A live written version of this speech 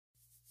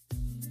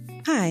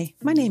Hi,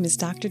 my name is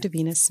Dr.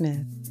 Davina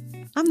Smith.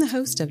 I'm the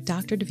host of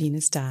Dr.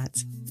 Davina's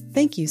Dots.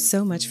 Thank you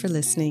so much for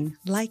listening,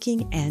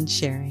 liking, and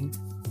sharing.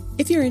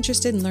 If you're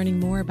interested in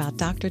learning more about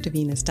Dr.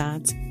 Davina's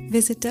Dots,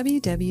 visit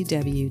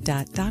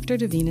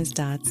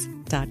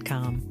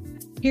www.drdavinasdots.com.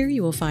 Here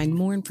you will find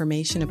more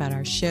information about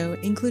our show,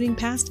 including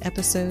past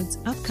episodes,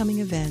 upcoming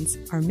events,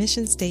 our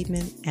mission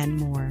statement, and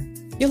more.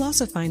 You'll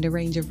also find a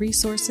range of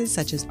resources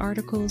such as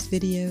articles,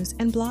 videos,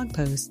 and blog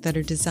posts that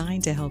are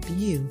designed to help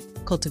you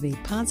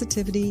cultivate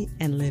positivity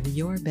and live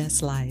your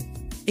best life.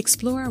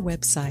 Explore our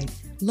website,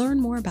 learn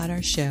more about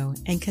our show,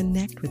 and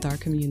connect with our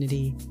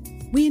community.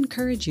 We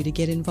encourage you to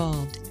get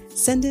involved.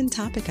 Send in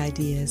topic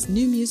ideas,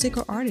 new music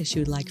or artists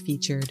you'd like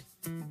featured.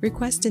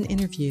 Request an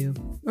interview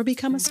or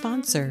become a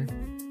sponsor.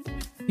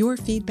 Your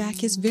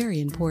feedback is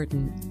very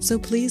important, so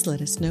please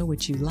let us know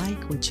what you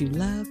like, what you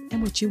love,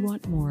 and what you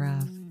want more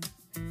of.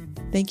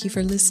 Thank you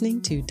for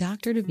listening to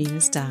Dr.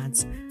 Davina's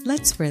Dots.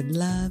 Let's spread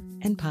love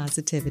and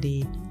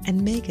positivity and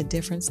make a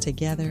difference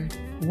together,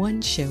 one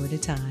show at a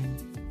time.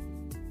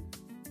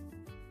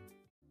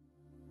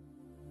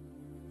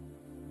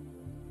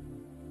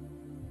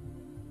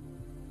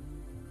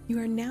 You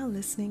are now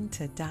listening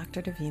to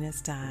Dr.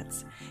 Davina's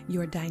Dots,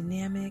 your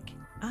dynamic,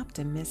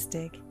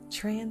 optimistic,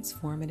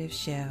 transformative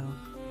show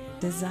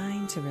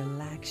designed to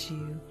relax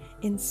you,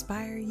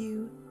 inspire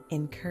you,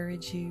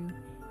 encourage you,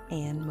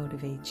 and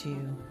motivate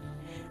you.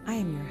 I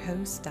am your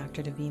host,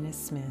 Dr. Davina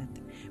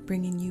Smith,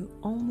 bringing you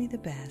only the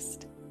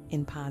best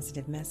in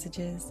positive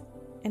messages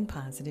and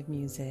positive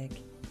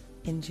music.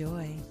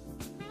 Enjoy.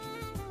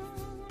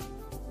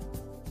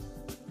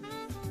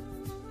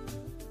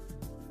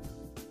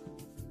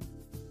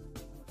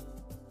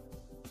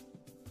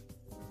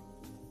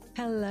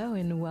 Hello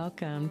and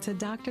welcome to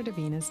Dr.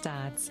 Davina's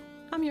Dots.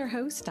 I'm your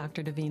host,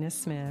 Dr. Davina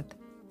Smith.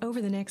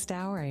 Over the next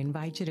hour, I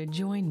invite you to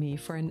join me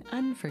for an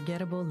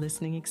unforgettable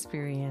listening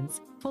experience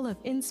full of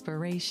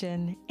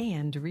inspiration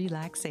and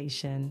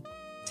relaxation.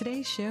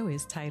 Today's show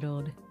is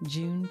titled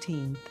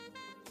Juneteenth.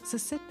 So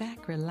sit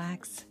back,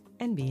 relax,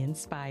 and be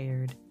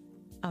inspired.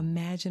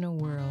 Imagine a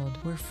world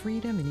where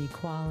freedom and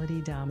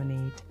equality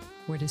dominate,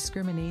 where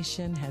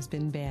discrimination has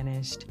been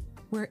banished,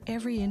 where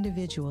every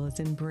individual is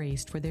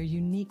embraced for their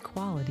unique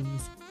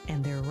qualities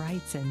and their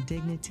rights and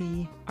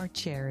dignity are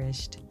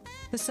cherished.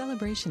 The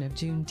celebration of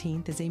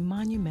Juneteenth is a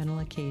monumental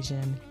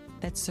occasion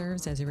that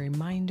serves as a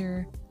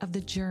reminder of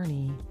the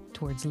journey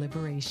towards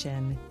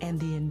liberation and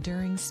the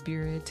enduring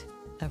spirit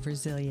of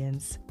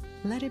resilience.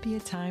 Let it be a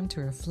time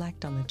to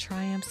reflect on the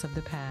triumphs of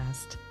the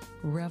past,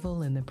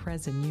 revel in the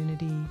present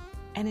unity,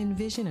 and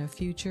envision a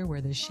future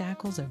where the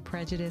shackles of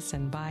prejudice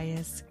and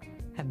bias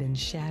have been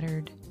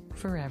shattered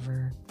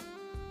forever.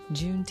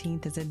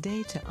 Juneteenth is a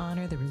day to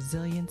honor the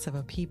resilience of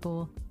a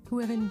people who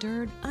have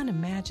endured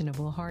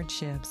unimaginable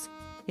hardships.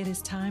 It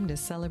is time to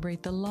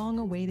celebrate the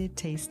long-awaited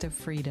taste of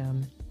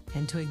freedom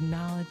and to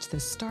acknowledge the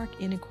stark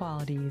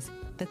inequalities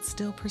that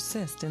still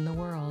persist in the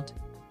world.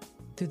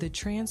 Through the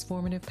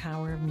transformative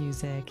power of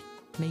music,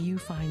 may you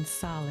find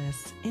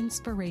solace,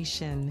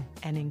 inspiration,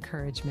 and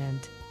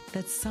encouragement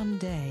that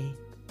someday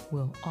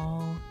we'll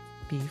all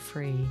be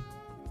free.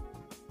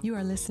 You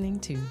are listening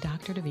to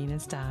Dr.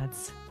 Davina's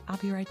Dots. I'll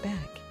be right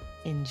back.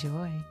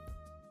 Enjoy.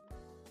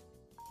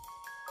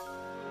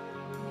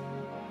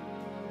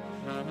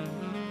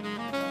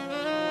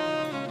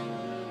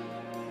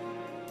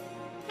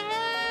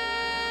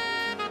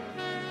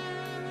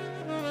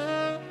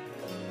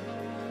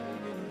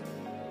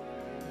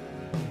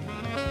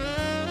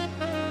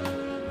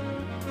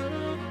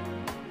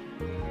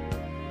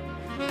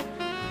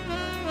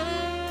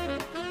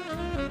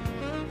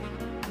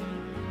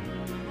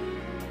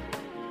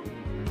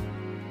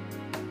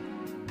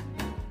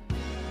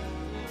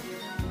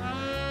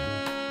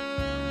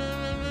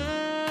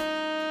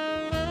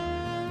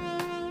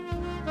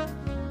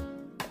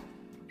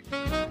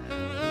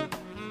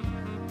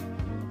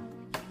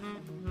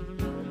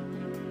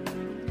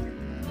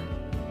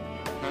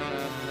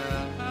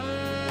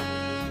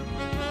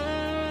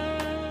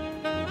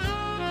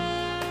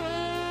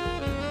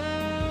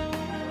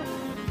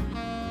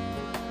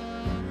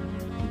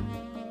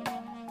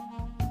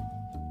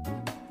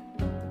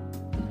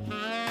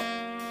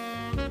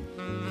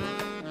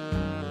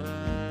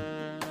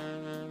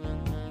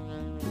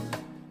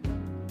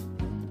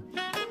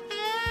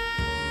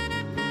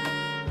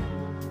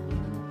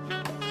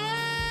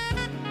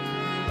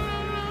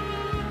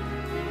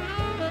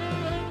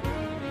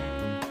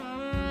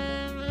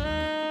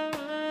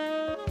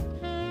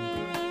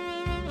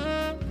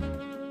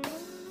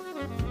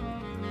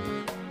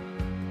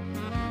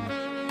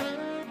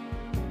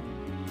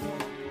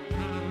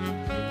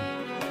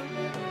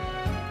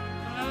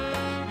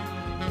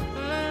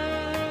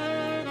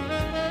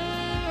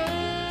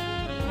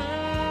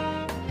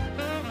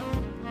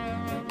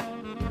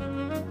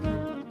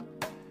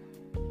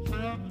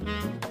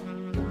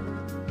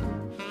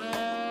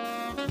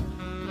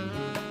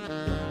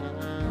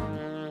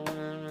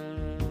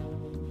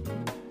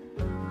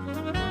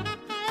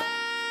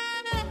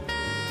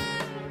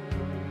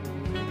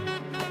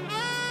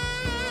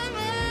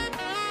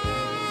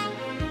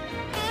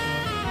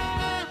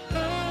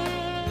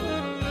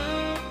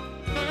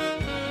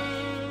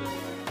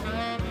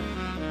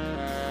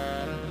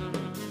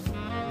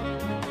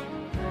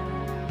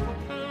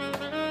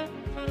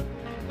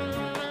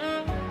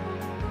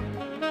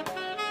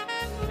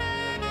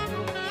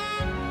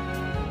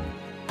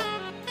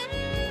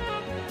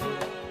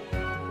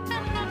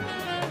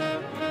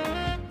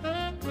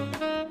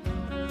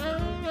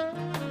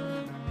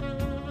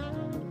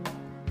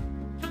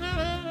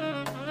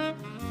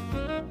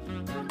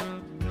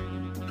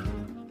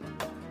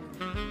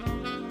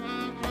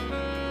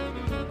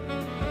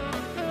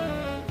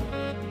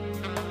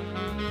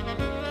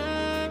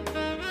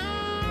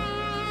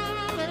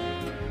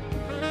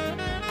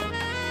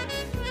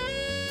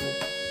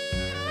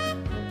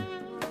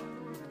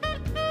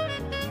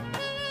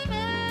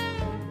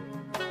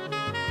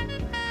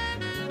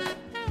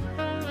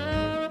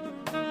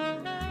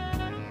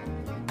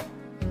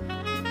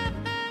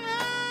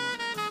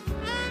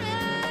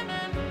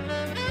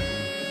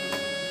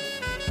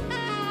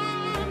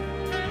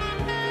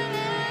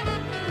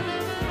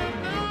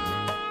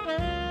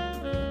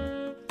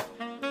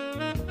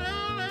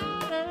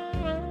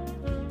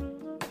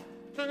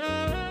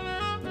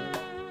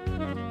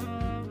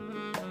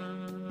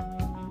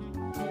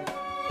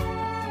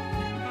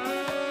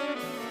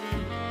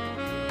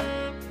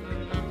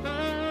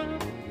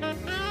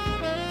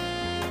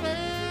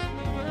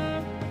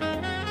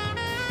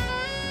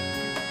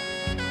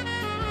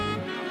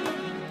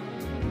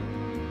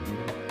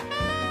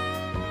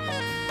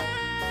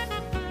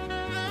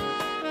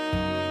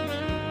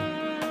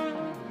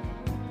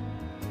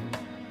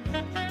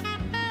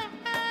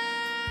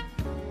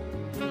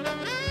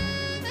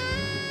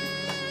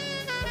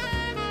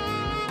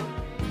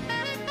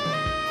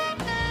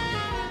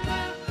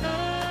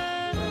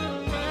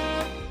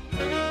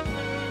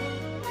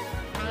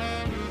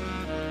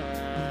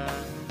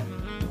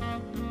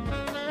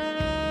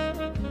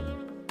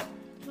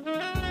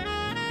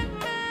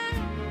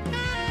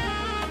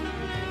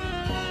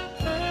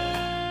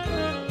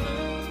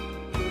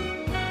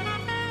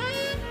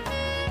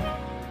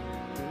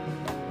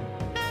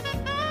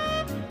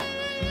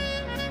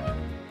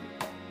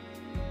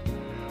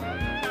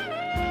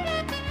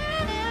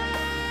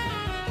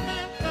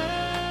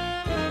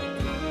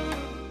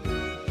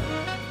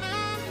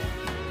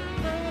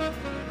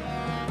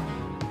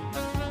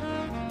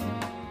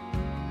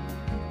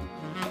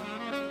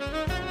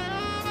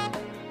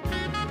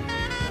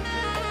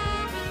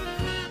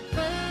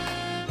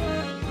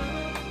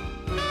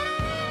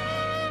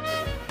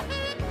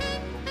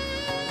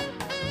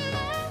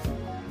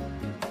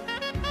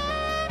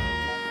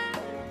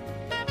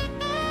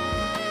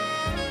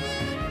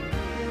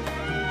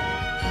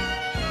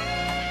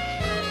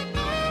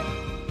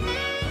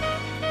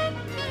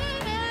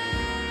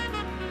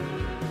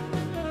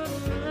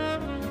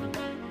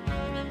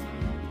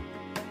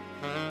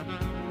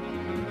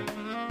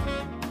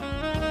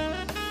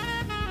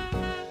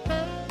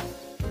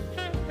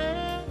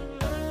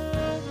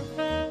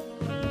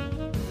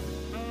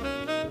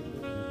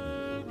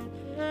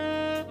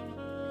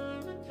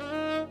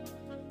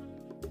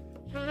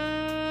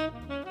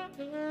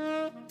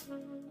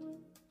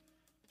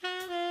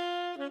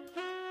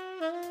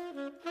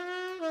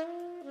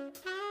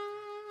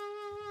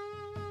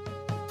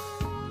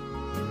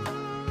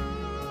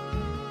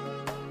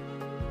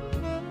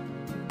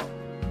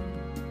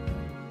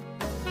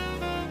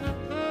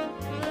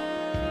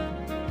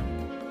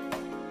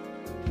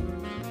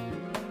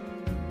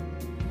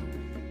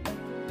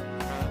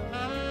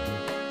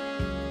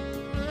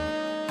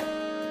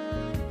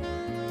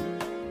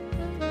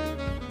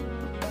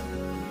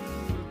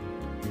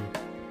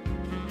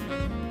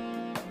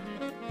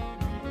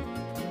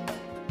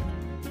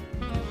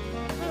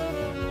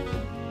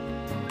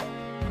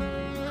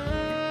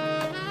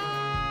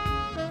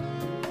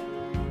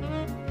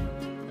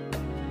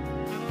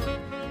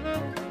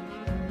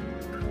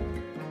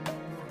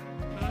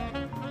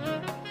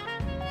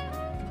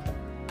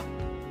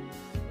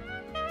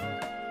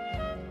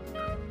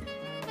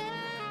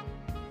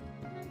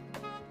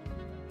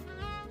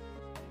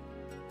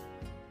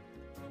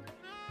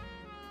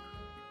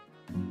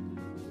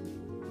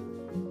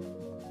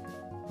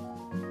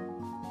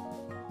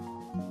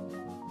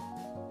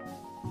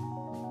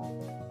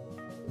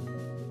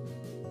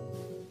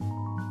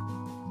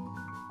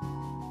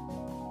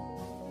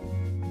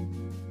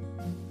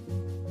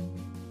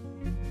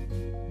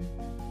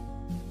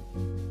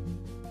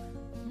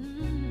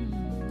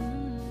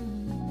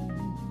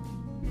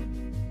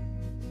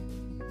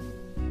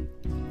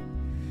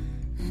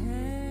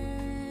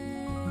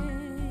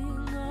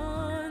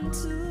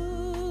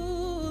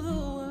 to the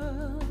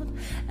world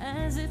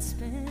as it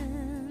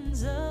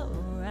spins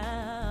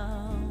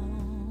around.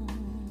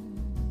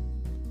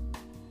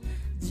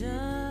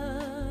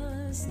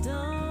 Just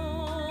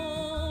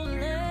don't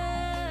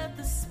let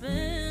the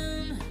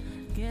spin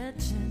get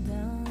you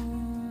down.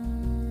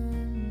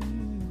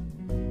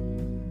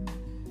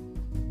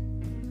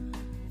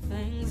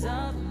 Things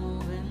are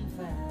moving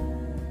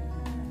fast.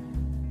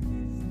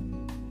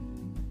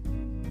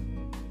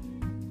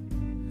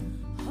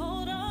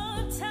 Hold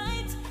on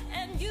tight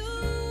and you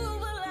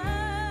will last.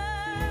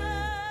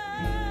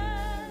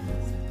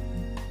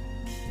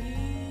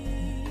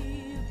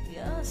 Keep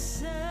your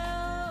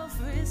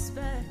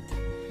self-respect,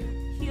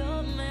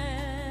 your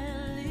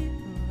manly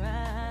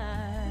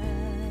pride.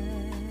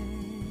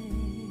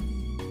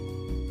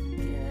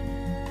 Get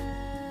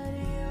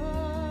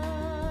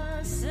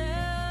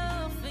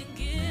yourself in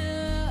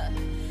gear,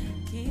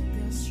 keep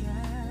your stride.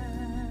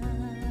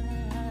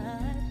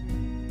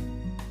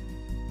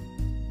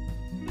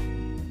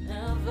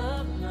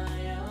 Never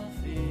mind your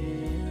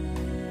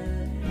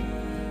fear.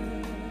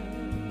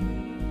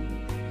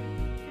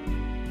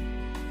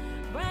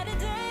 Brighter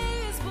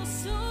days will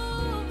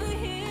soon be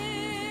here.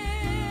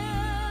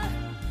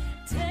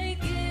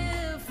 Take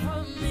it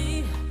from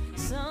me,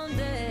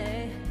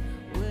 someday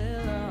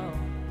we'll all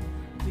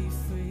be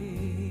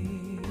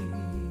free.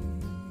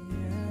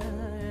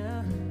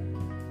 Yeah.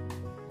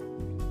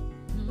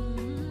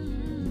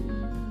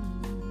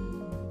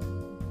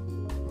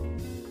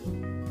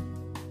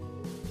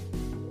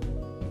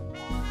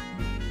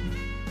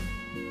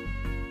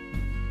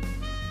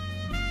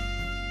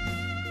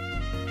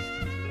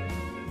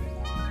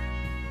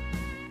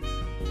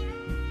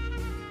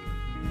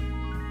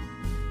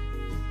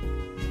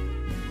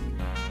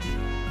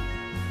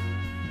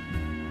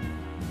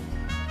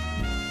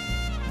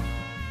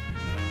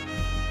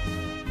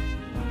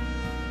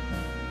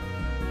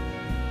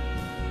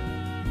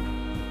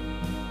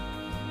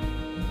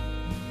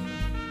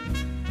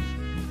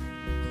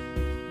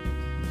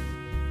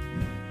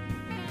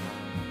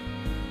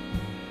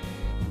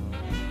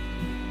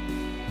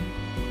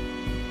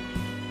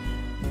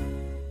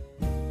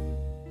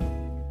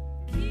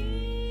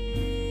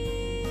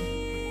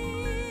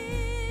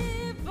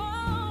 Keep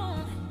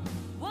on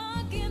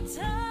walking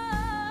tall.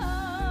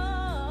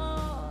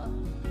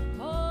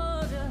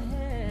 Hold your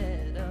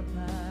head up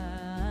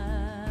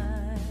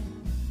high.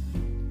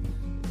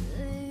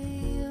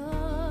 Lay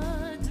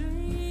your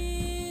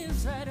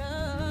dreams right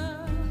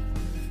up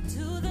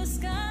to the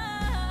sky.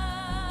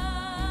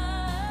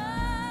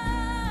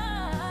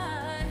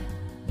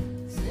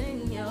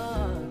 Sing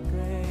your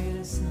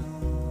greatest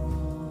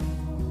song,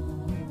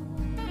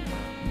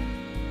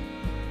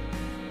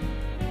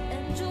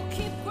 and you'll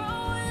keep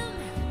growing,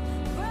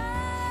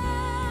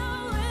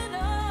 growing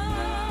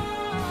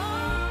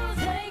on.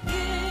 Take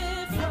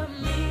it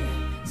from me,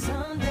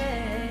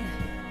 someday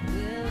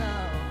we'll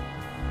all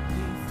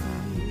be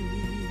free.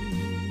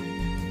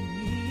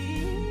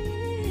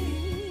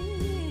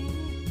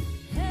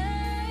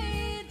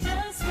 Hey,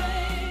 just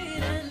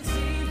wait and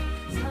see,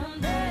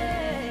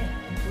 someday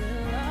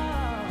we'll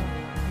all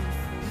be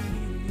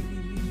free.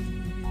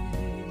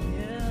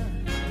 Yeah.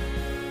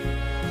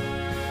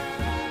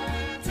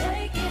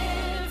 Take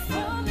it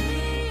from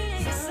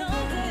me,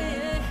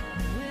 someday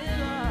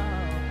we'll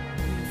all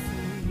be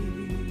free.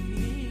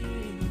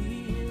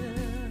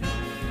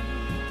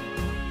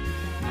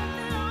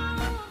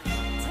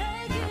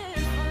 Take it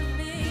from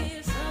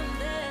me,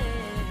 someday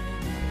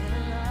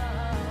we'll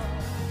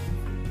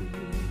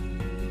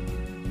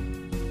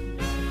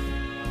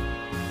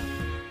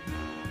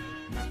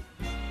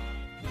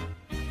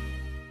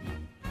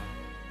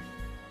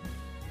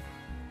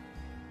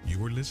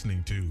You are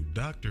listening to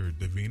Dr.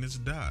 Davina's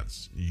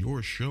Dots,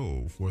 your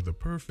show for the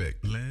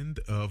perfect blend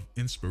of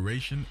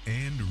inspiration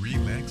and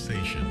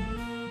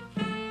relaxation.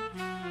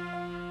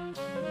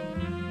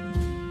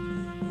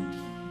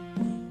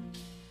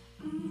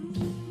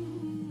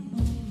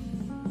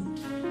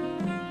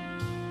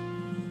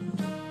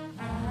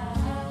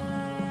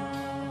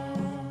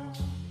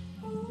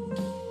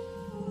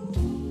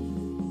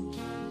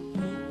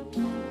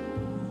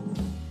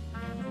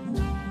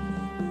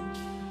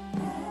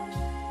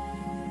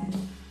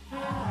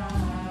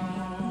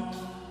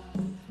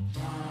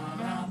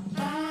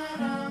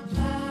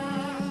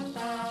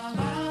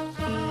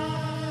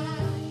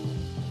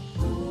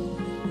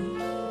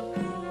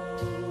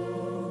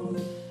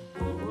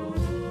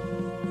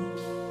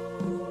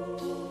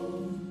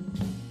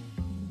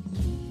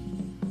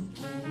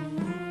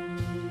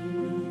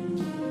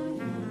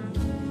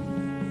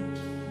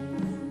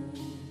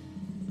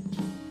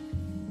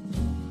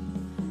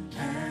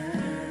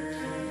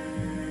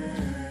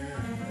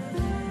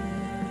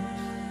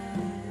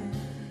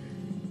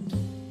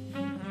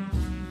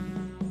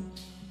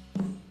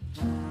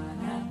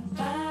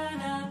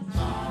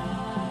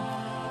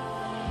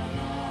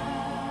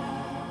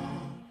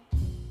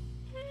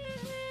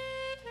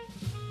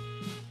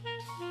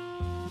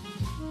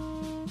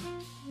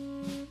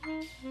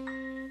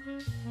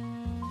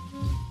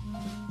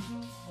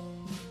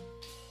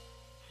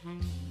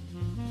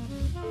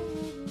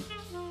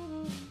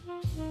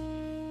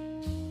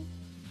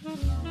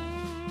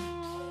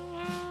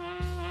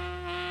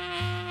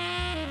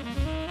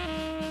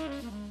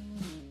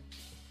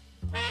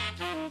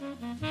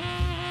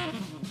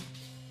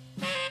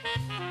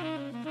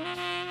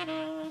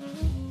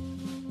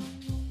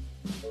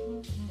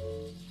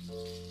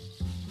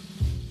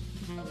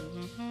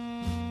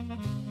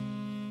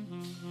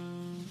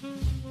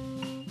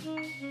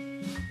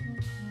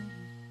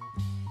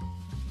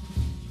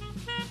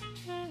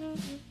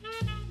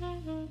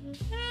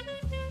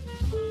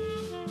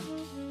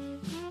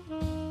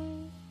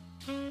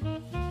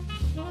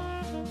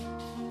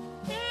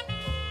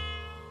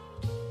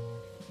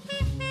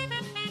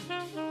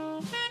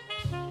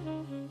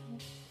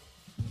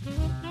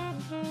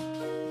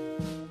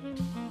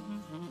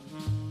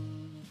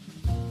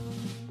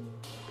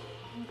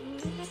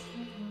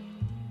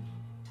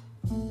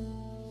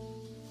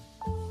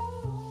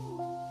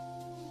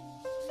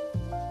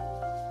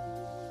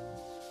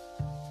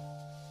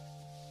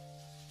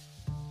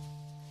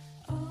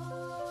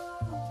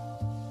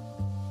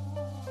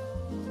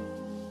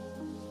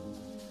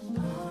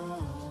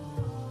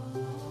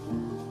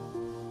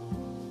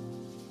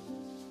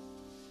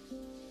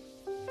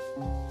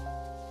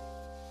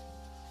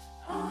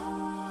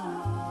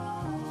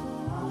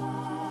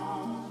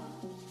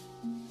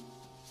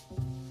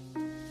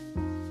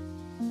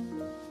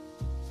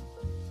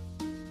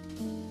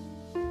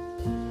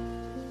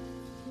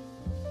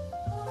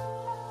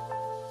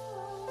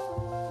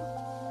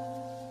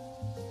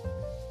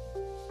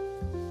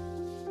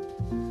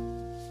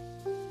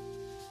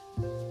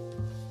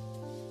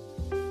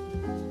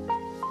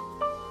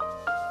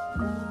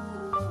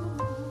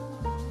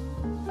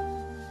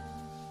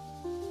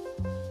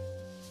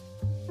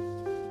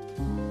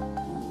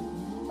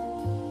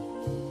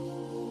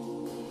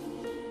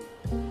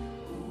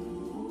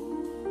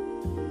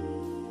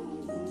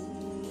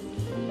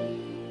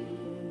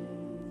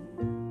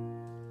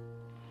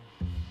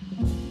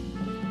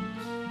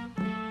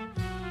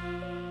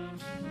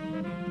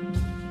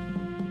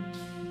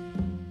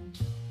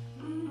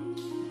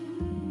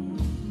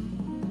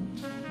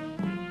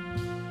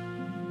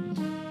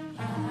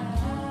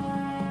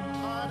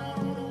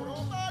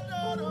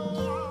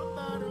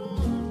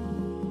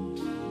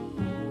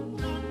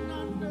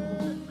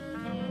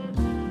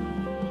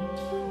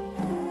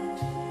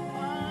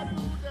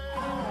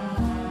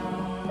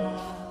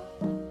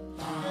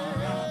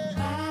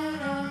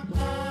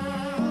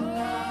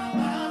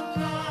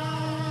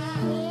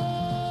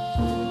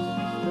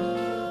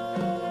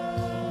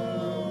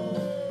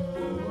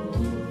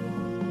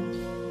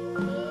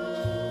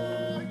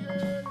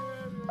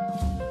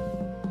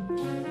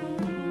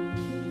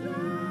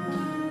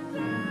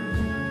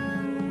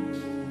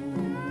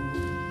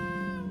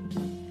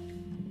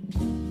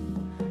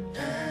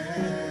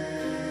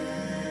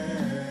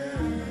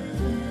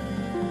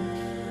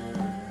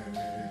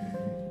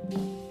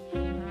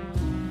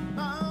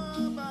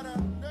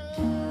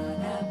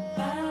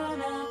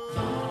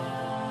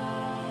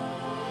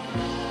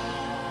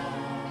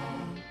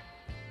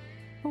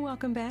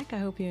 Welcome back. I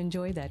hope you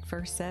enjoyed that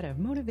first set of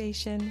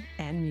motivation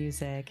and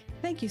music.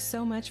 Thank you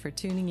so much for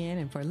tuning in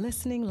and for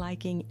listening,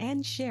 liking,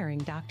 and sharing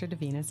Dr.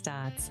 Davina's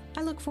Dots.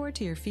 I look forward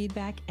to your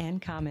feedback and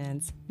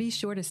comments. Be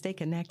sure to stay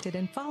connected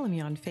and follow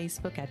me on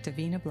Facebook at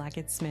Davina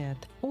Blackett-Smith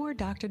or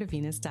Dr.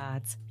 Davina's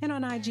Dots, and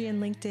on IG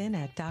and LinkedIn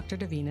at Dr.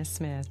 Davina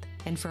Smith.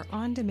 And for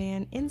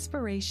on-demand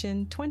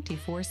inspiration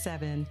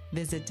 24/7,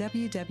 visit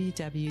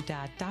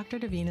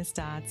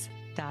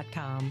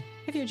www.drdavinasdots.com.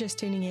 If you're just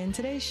tuning in,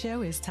 today's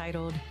show is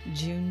titled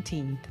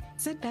Juneteenth.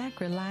 Sit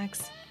back,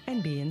 relax,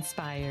 and be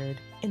inspired.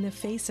 In the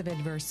face of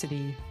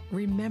adversity,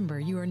 remember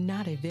you are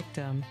not a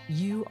victim.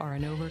 You are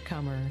an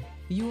overcomer.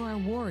 You are a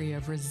warrior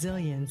of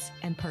resilience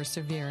and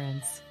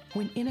perseverance.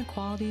 When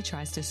inequality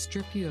tries to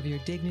strip you of your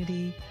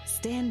dignity,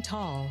 stand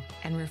tall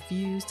and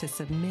refuse to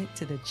submit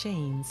to the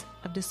chains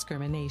of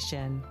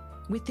discrimination.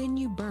 Within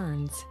you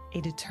burns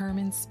a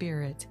determined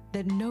spirit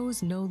that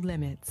knows no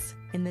limits.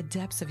 In the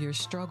depths of your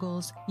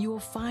struggles, you will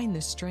find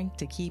the strength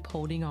to keep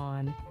holding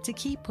on, to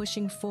keep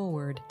pushing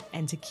forward,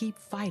 and to keep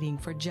fighting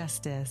for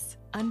justice.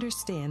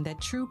 Understand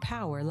that true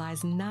power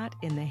lies not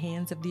in the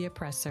hands of the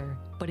oppressor,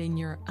 but in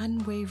your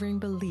unwavering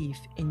belief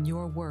in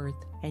your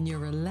worth and your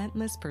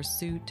relentless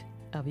pursuit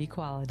of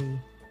equality.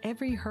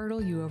 Every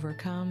hurdle you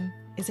overcome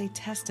is a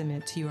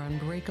testament to your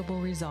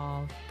unbreakable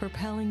resolve,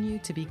 propelling you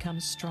to become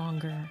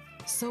stronger.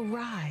 So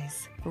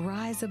rise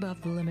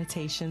above the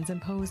limitations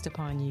imposed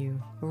upon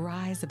you.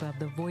 Rise above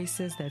the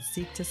voices that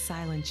seek to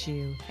silence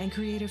you and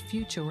create a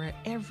future where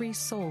every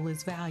soul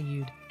is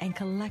valued. And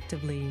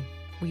collectively,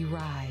 we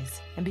rise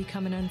and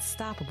become an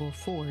unstoppable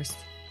force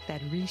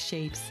that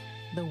reshapes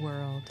the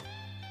world.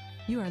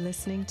 You are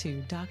listening to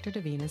Dr.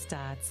 Davina's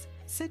Dots.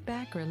 Sit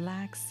back,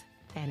 relax,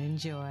 and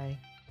enjoy.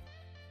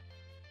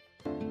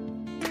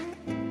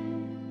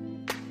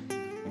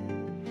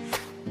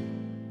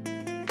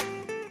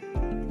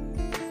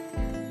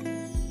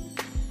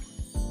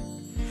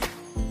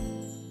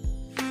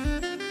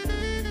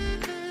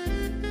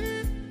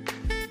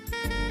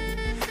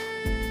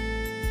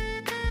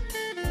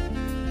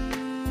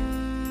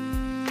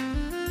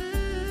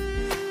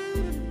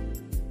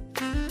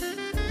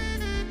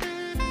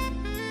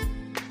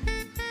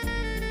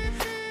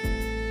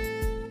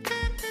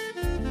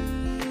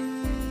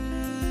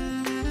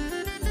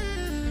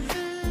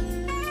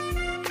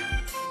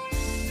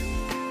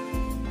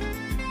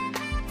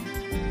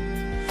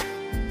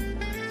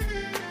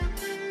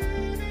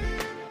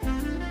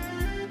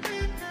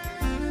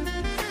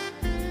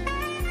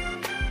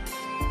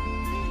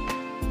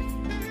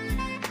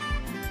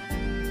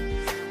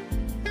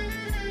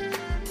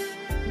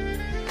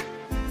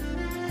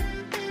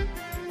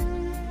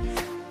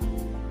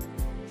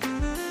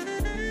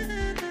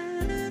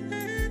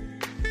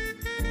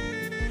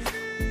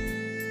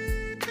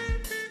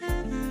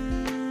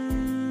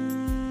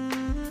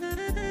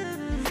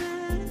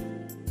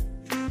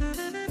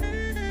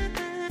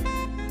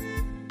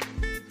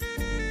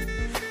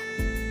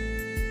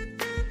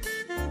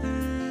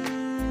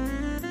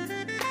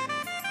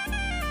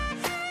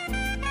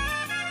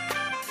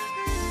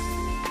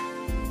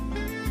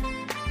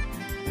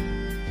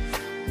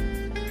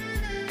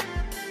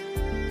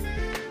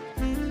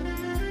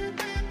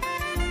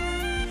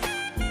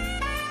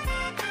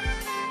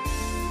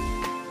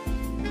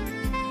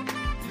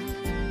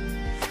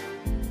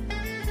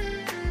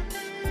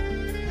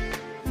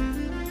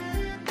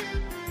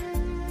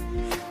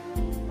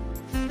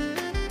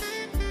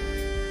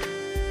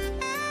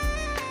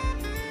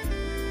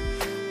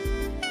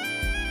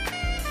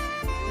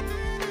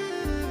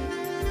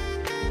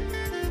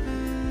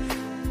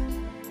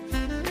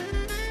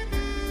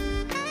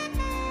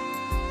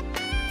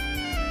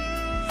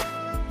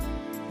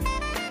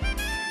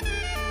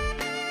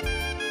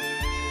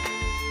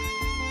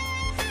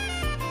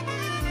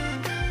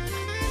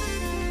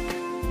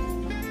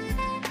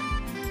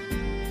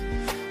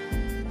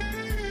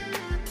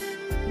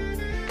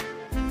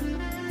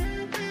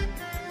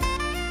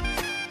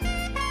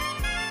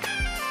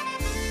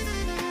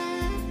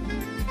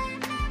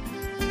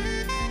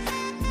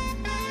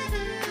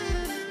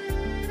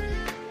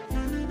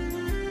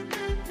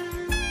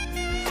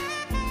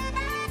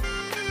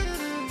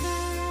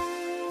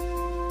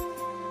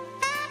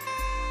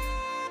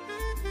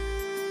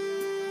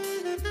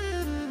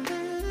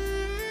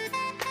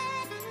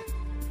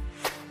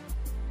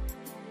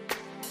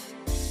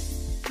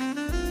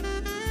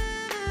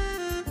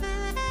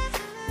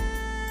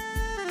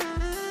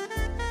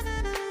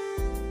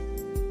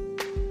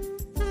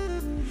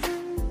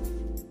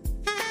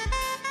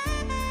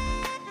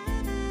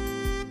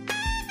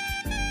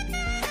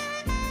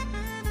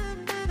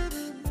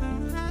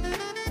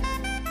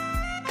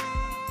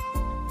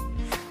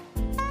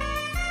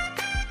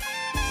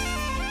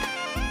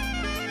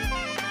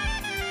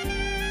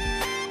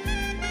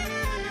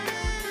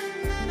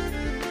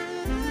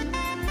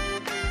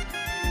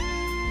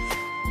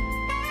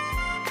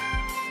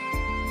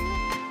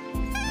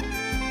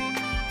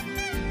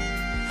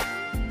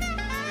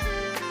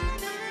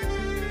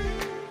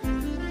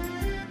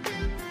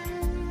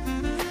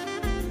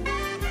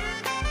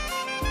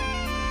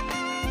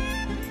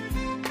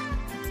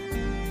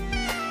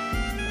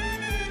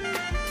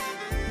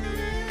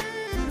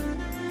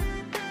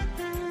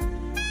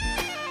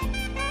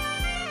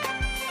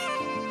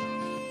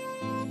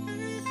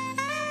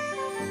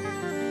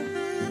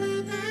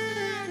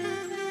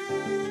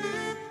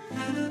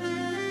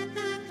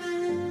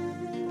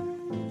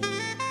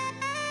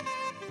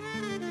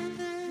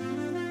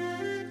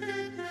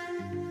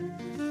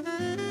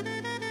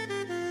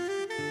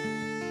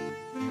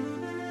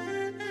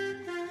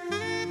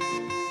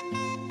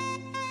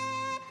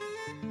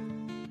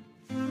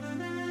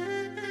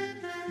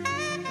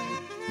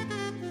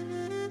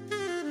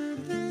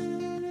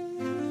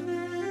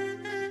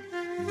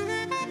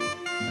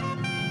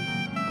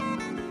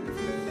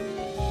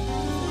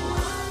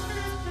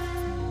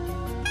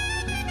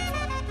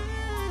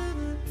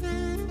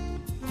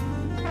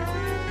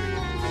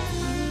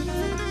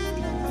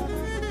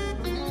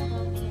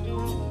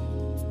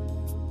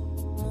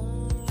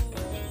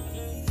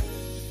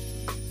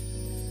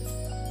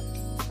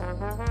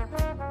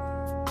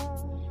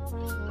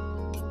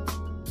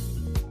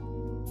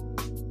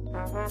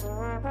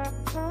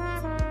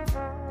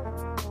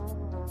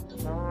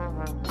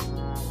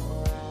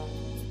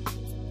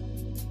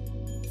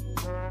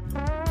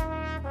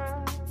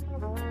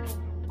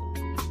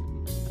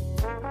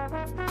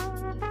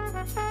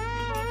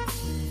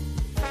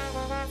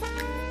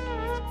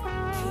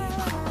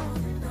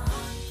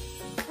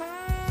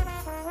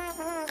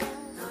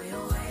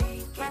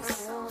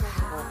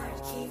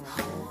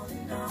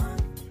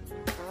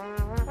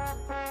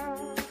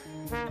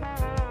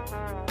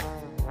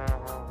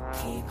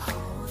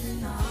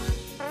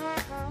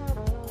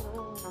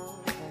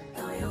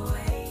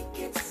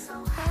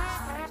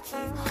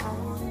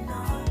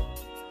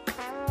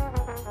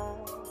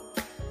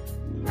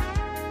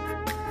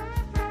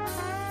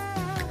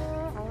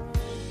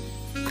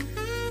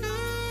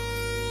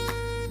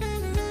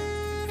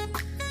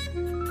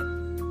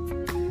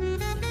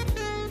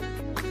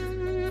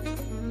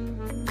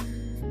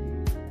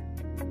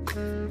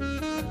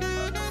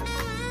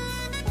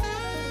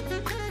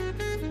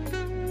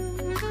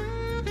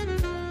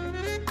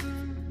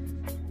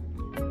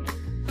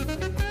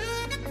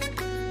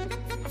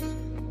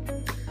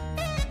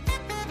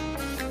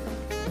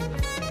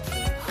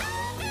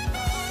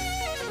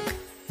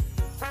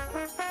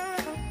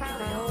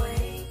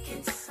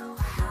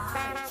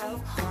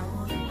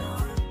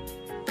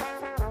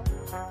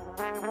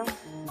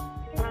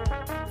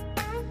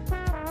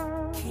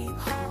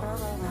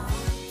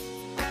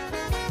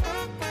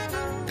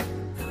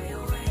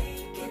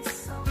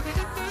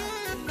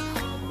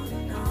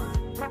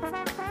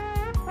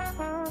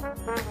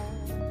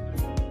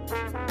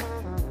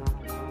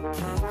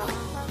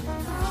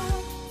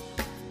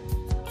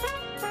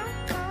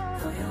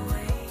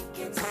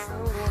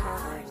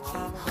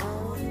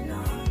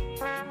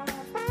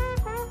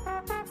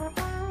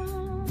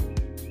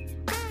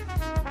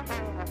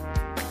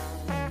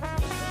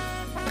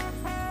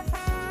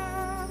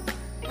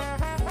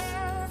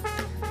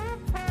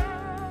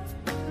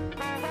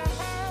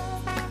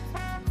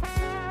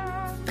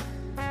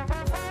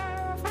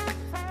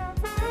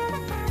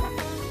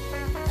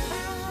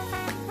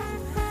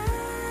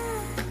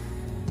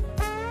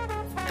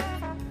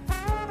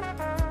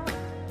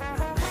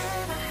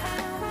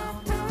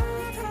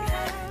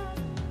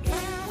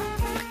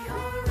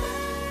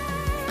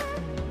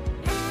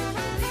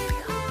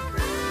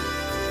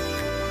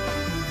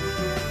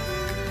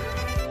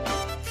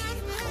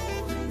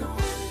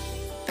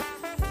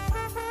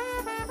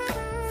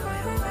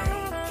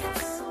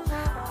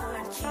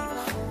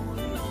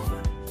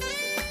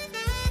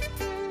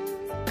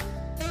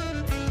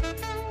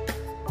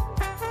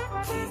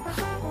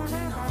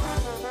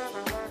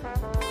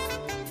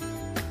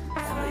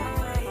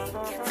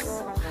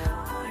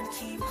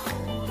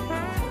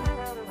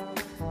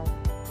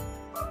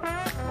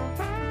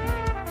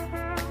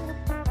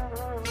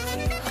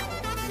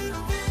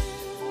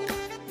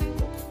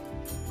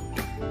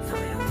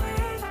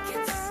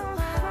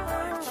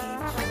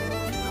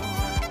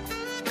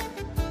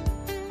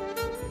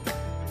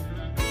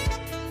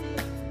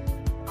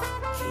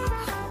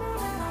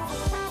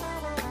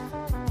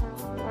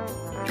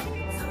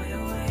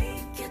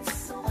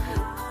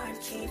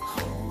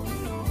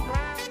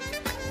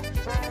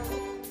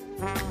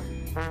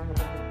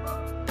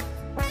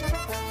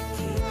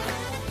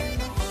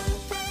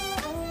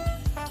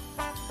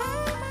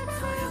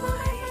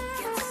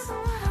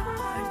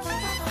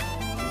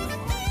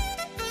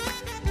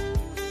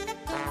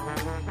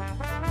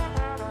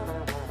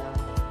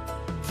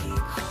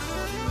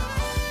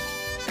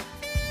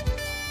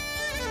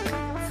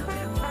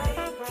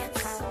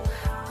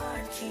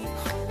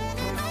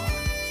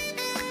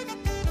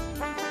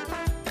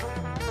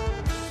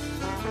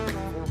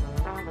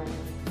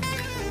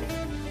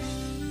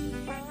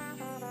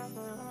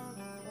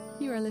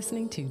 You are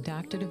listening to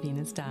Dr.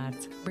 Davina's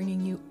Dots,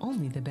 bringing you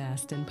only the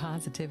best in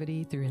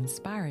positivity through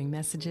inspiring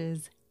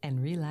messages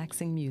and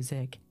relaxing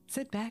music.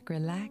 Sit back,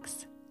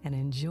 relax, and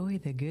enjoy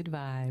the good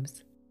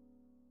vibes.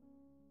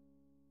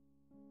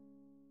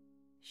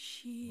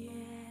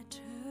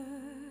 Shattered,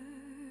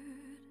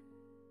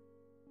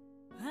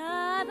 but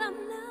I'm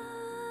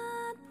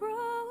not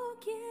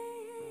broken,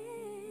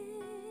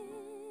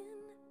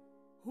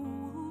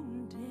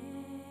 wounded,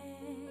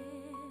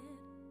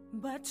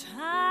 but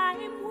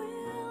time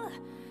will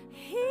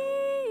heal.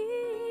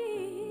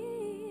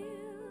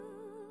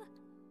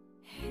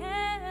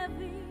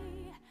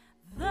 Heavy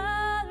the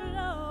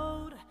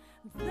load,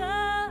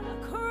 the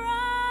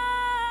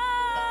cross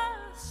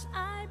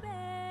I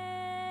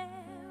bear,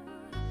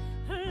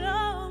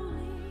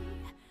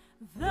 lonely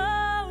the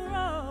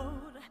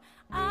road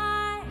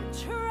I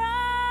trod,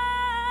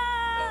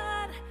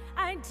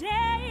 I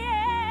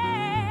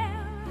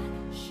dare,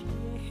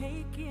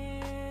 shaken,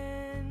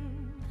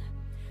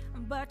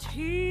 but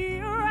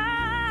here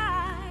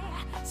I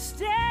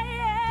stand,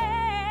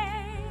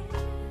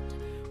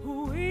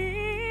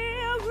 weary,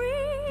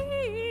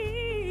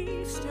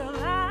 still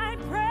I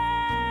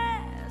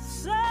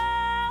press on.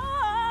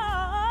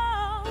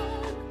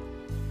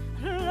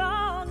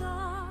 Long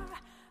are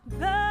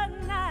the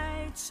nights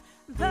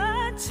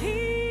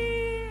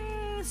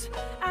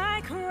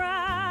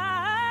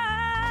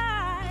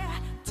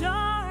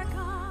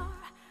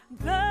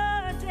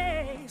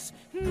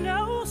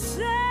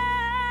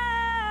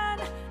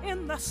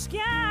the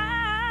sky.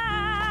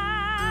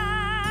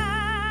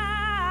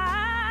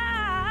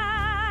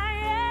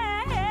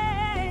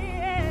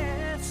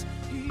 Yes,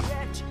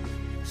 yet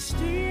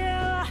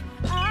still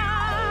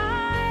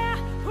I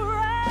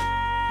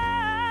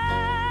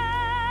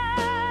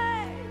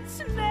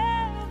rise,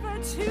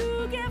 never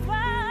to give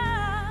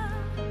up,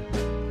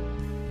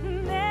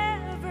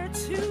 never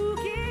to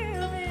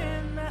give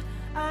in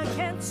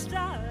against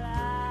our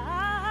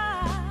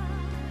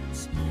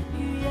odds,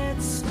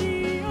 yet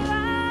still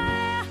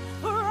I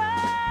rise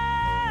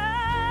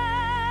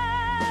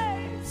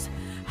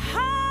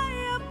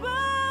high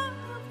above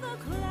the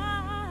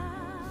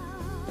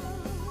clouds.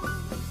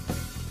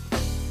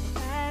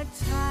 At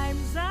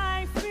times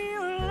I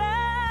feel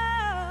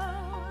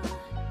low,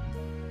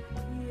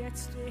 yet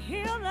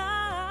still I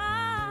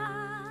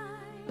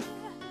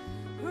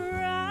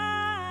rise.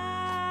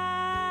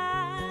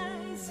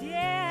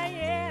 Yeah,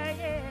 yeah,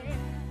 yeah.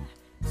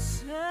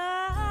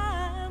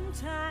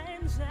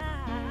 Sometimes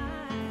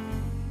I'm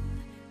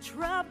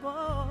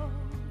troubled,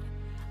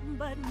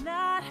 but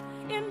not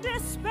in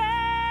despair.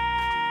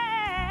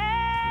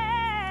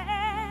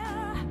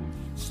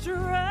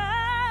 Struggling,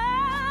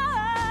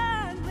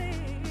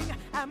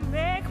 I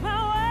make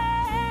my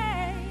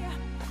way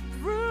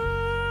through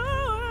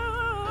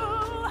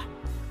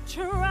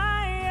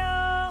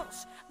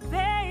trials.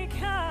 They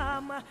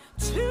come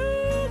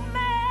to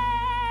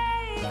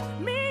make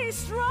me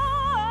strong.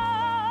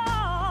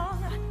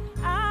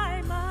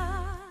 I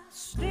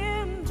must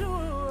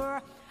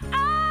endure.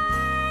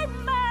 I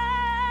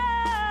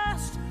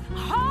must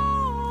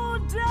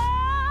hold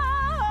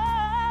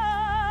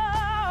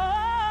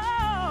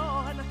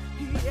on.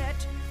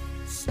 Yet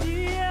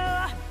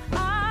still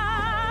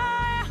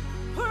I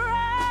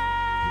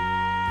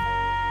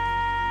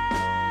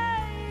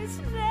rise,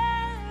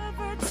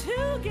 never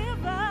to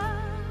give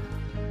up,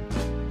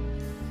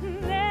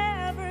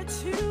 never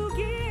to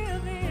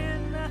give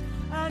in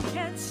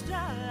against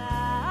odds.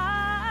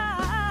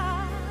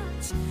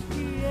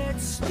 Yet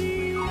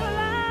still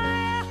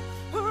I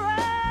rise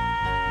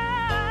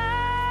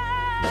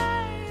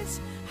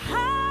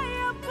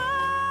high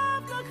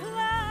above the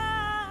clouds.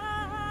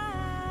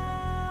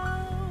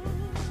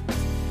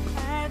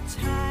 At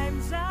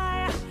times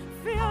I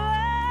feel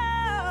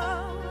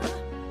low,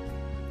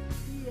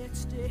 yet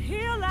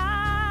still I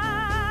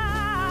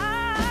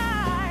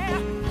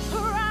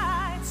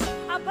rise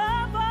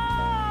above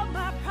all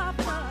my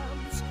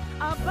problems,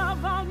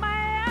 above all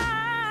my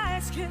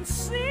eyes can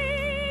see.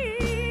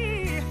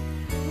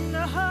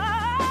 No,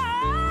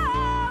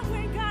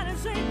 when God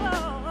is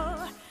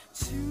able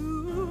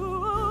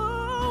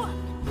to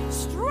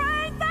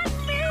strengthen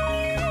me,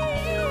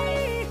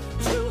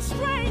 to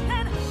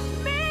strengthen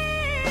me.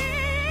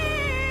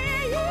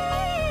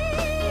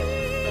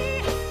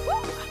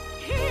 Woo!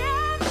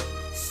 Yet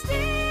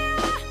still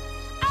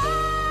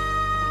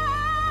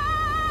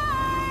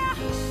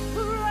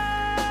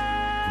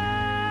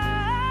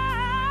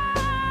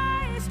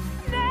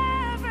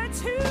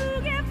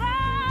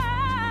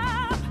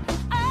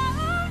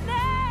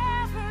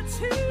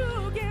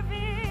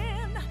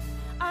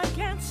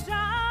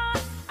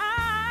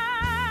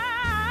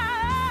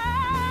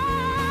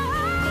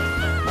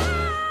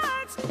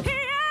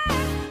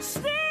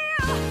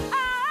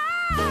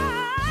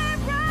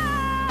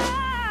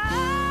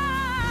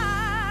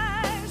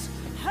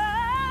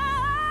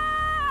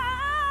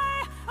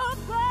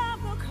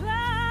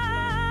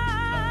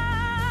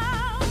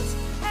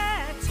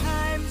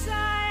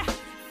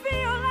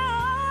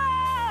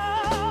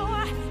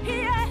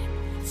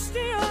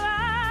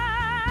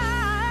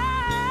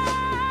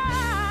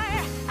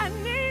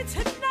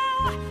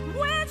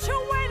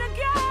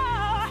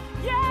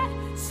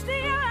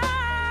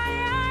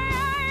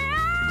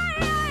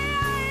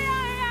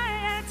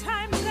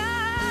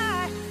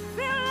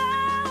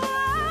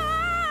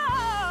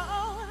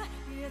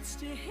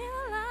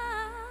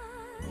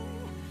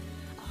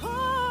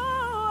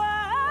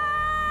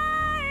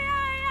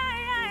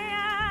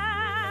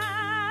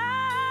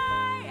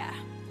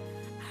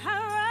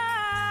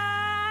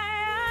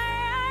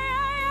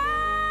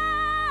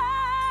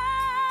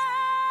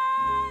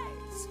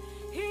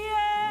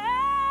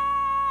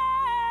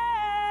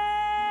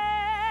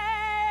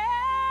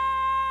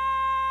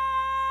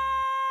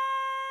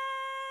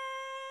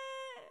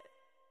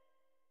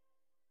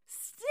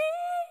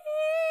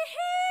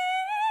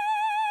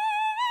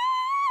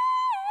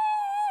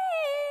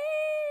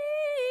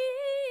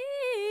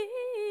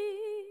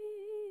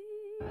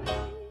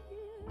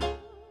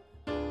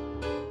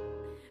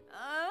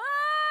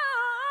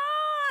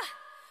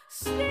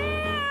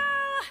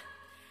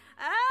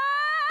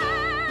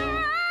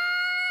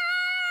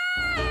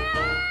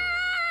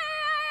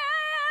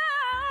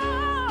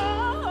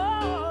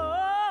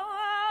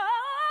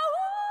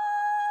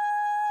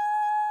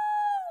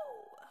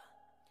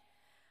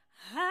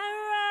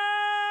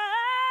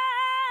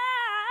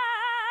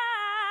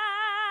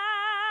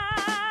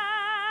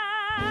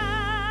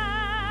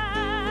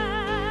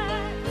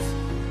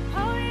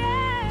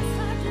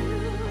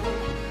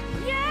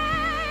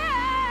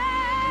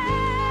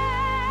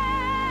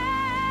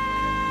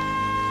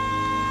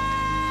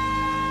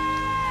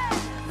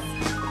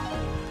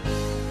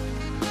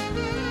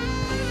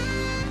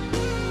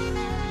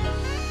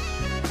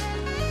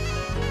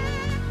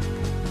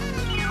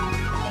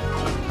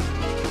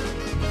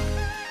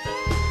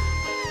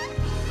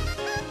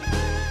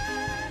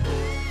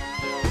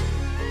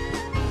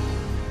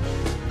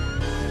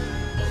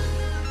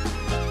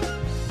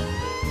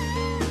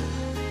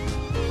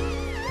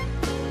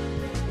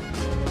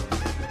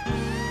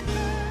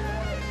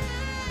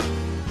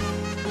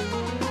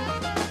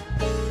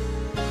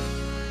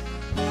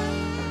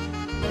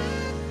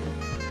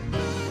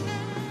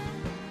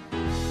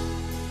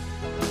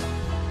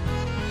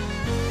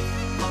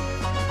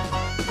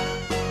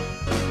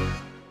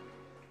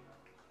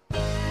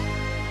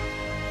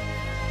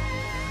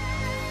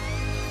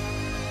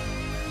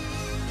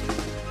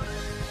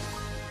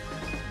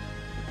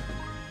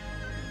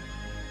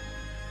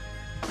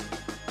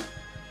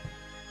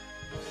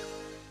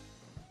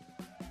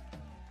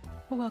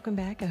Well, welcome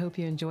back. I hope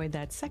you enjoyed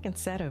that second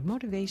set of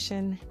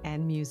motivation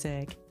and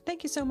music.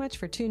 Thank you so much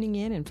for tuning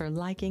in and for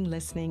liking,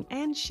 listening,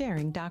 and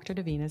sharing Dr.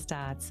 Davina's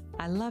Dots.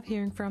 I love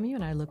hearing from you,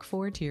 and I look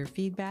forward to your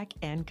feedback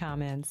and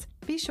comments.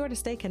 Be sure to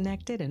stay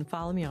connected and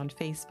follow me on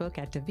Facebook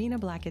at Davina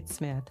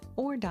Blackett-Smith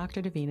or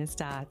Dr. Davina's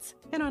Dots,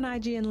 and on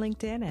IG and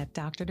LinkedIn at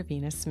Dr.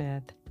 Davina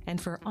Smith. And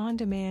for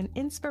on-demand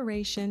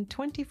inspiration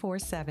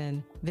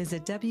 24/7,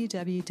 visit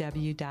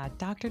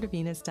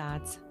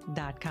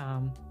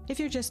www.drdavinasdots.com. If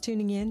you're just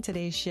tuning in,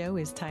 today's show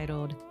is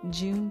titled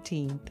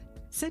Juneteenth.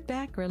 Sit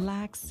back,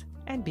 relax,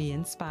 and be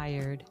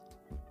inspired.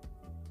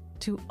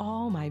 To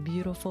all my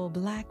beautiful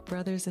Black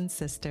brothers and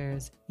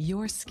sisters,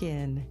 your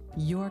skin,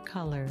 your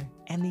color,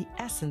 and the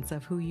essence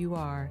of who you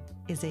are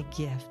is a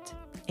gift,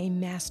 a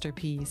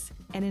masterpiece,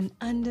 and an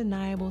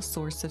undeniable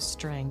source of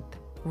strength.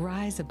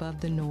 Rise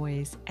above the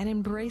noise and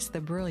embrace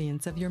the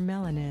brilliance of your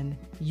melanin.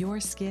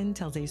 Your skin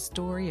tells a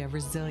story of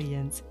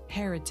resilience,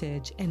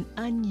 heritage, and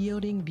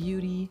unyielding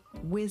beauty,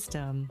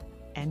 wisdom,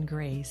 and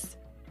grace.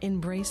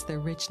 Embrace the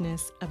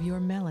richness of your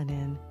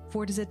melanin,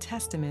 for it is a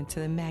testament to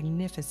the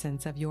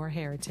magnificence of your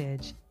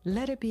heritage.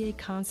 Let it be a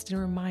constant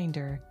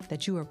reminder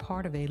that you are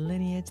part of a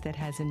lineage that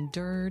has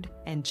endured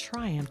and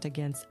triumphed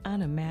against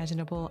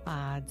unimaginable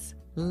odds.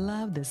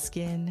 Love the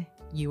skin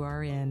you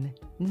are in,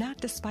 not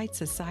despite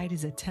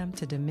society's attempt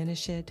to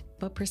diminish it,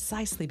 but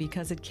precisely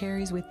because it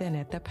carries within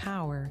it the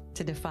power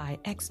to defy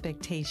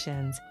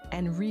expectations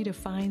and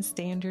redefine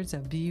standards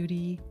of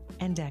beauty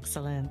and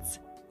excellence.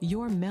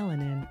 Your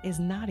melanin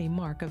is not a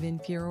mark of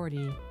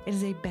inferiority. It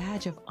is a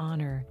badge of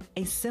honor,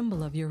 a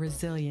symbol of your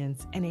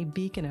resilience, and a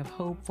beacon of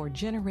hope for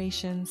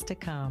generations to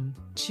come.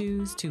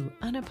 Choose to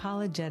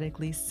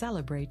unapologetically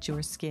celebrate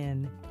your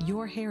skin,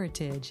 your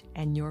heritage,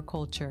 and your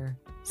culture.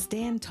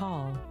 Stand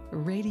tall,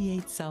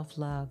 radiate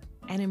self-love,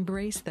 and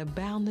embrace the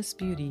boundless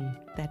beauty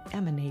that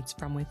emanates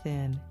from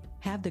within.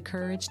 Have the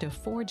courage to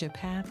forge a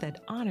path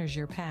that honors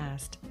your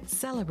past,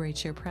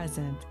 celebrates your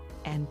present,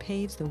 and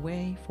paves the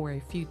way for a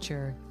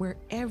future where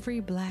every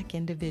Black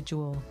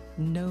individual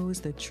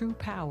knows the true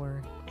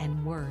power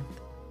and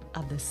worth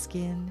of the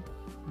skin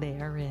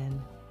they are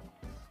in.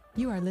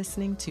 You are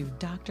listening to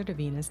Dr.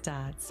 Davina's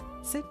Dots.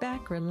 Sit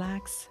back,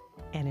 relax,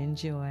 and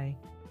enjoy.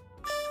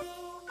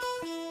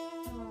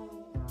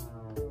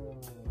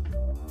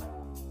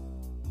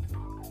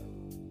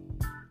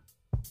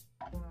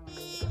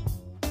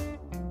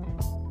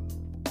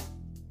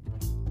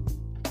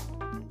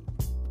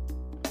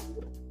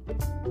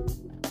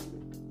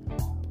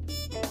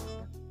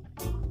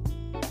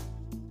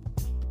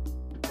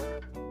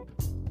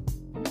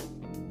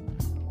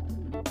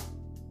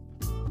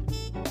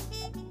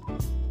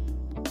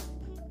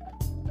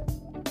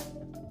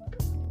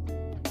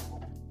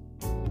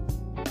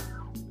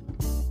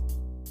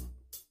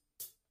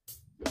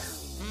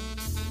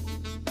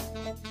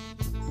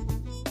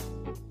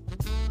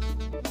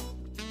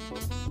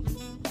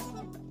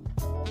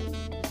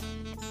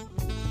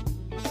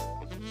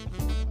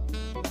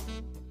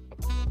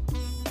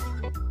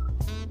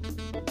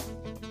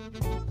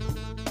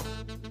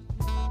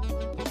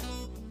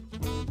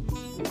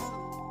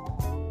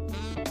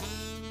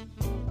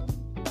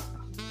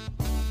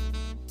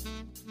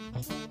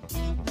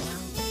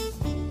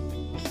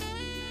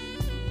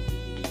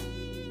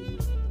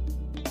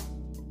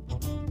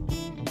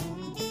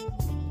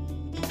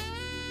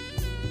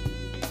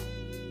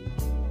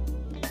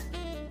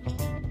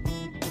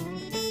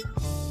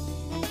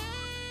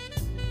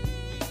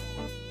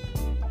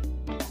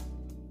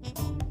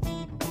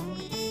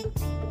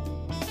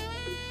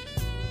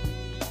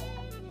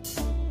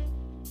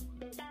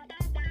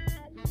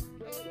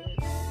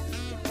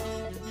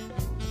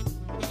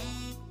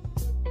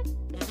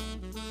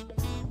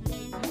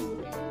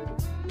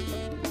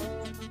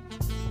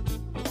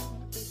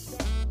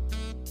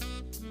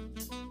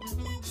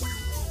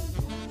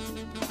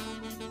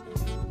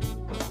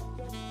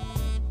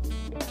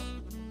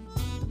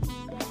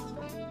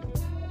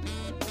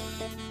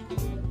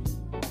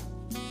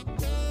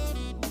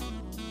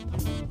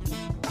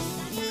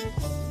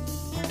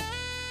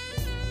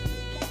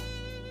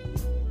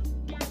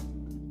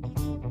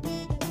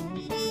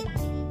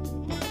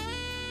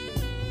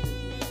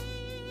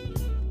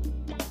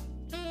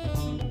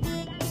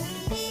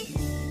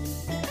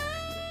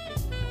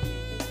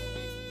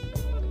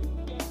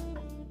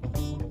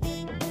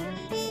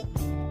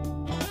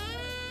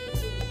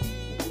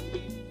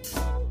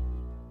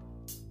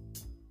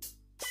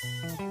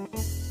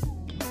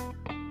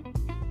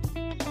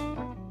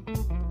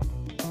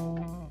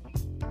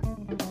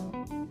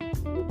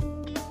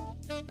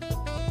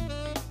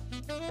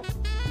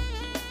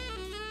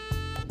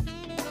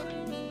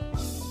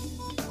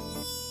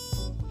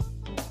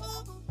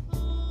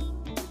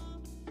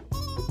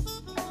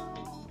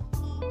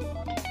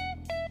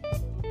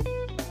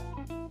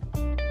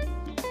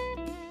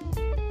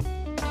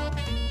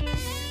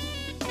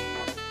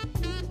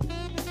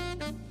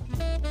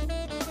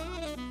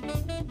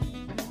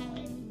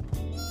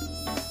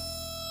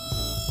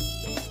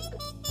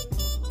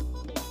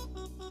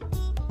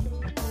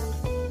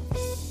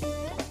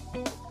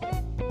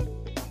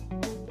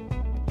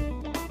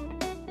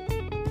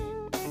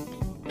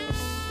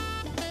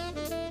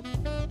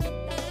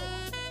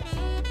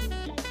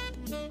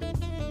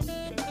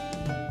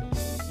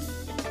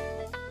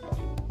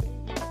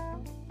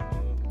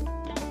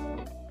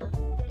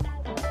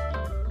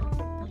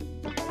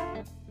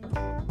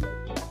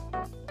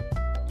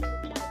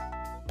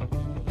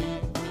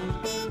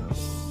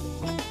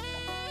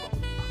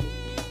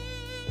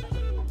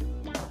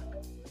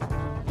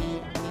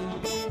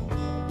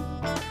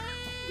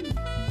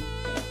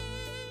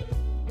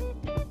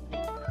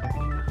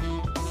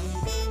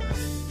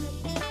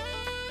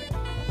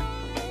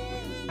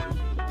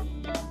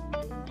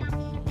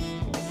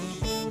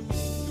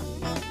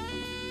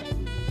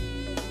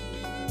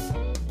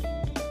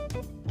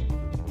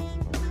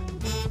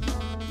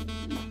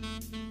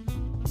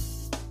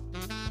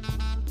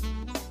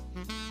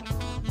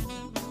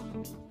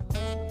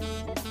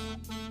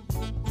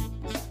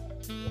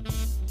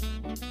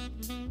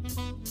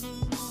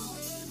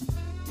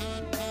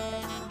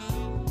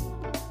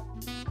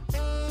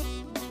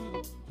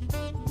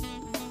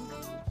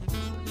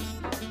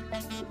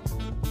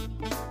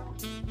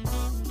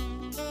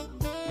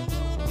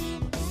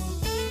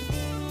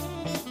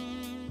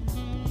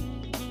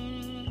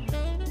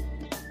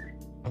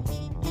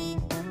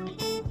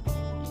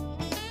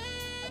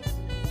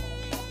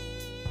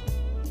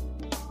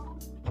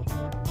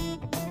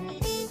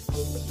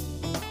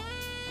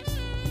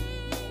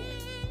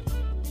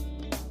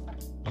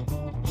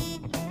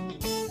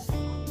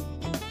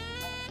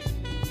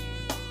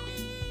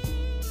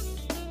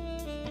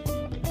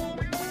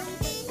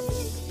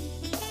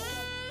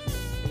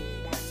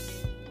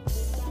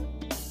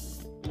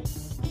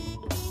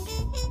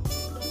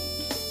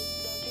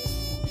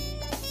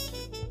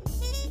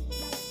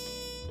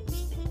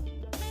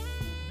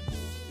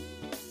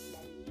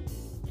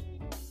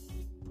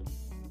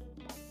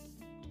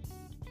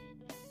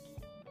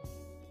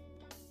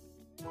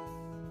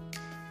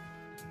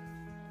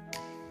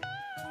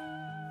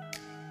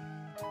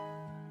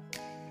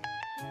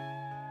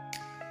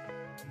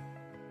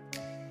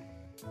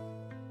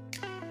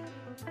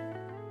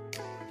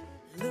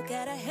 Look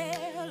at her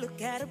hair, look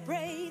at her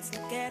braids,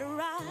 look at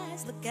her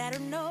eyes, look at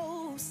her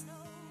nose,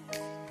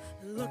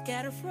 look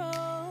at her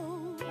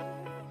fro.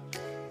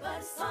 But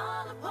it's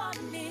all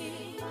upon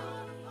me.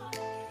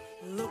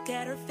 Look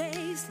at her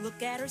face,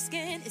 look at her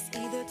skin. It's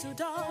either too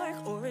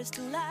dark or it's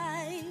too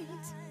light.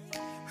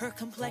 Her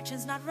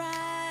complexion's not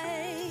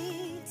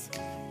right,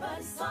 but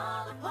it's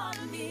all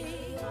upon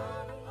me.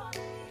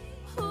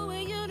 Who are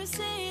you to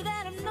say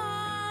that I'm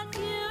not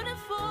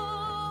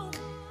beautiful?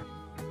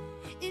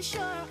 It's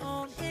your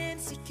own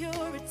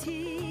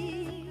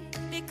insecurity.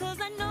 Because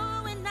I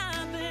know and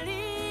I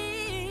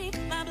believe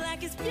my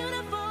black is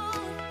beautiful,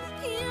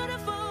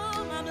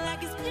 beautiful. My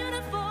black is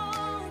beautiful.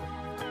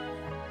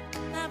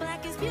 My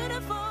black is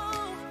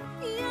beautiful,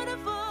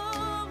 beautiful.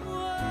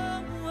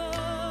 Whoa,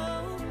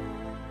 whoa.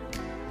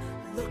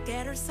 Look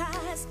at her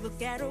size, look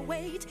at her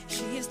weight.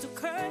 She is too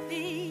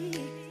curvy,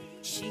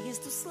 she is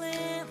too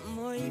slim,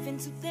 or even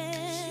too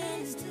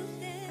thin.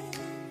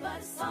 But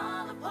it's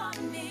all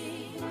upon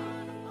me.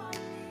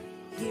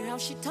 Hear how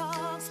she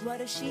talks, what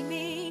does she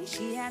mean?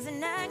 She has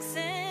an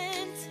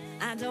accent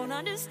I don't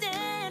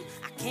understand,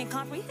 I can't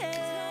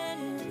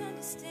comprehend.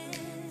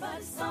 But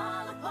it's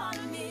all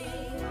upon me.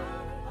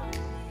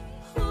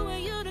 Who are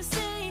you to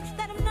say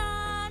that I'm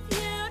not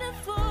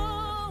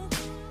beautiful?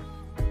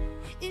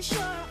 It's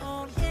your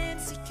own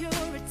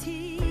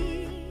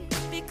insecurity.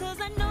 Because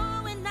I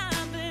know and I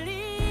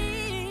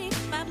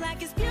believe my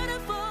black is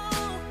beautiful,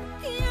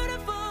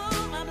 beautiful.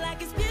 My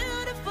black is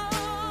beautiful.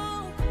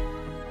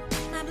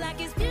 My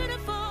black is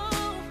beautiful,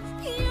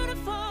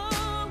 beautiful.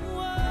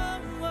 Whoa,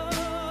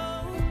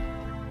 whoa.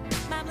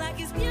 My black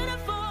is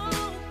beautiful,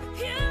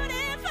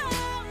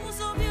 beautiful,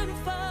 so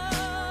beautiful.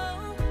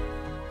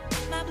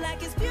 My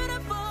black is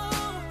beautiful,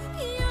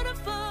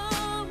 beautiful.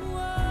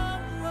 Whoa,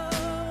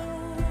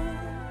 whoa.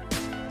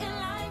 In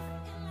life,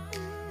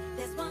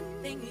 there's one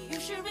thing you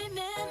should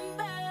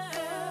remember: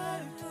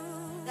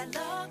 that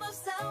love of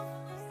self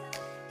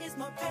is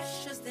more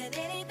precious than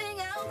anything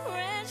else.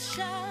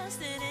 Precious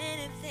than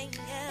anything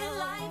else. In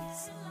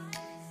life,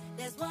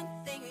 there's one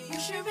thing you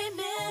should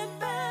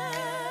remember: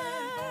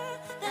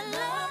 that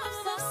love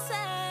of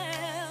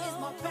self is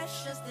more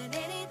precious than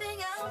anything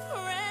else.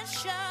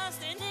 Precious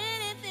than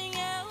anything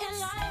else. In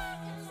life,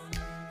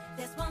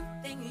 there's one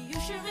thing you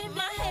should remember: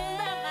 my hair,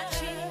 my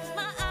cheeks,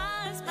 my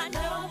eyes, my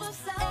nose,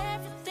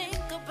 everything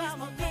about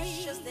me.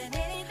 Precious than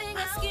anything else.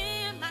 My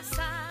skin, my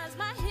size,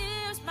 my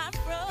hips, my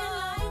fro. In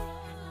life,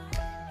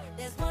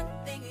 there's one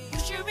thing you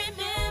should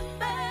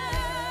remember: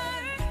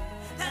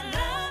 that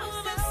love of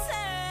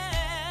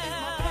self is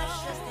more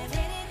precious than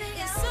anything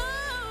else. So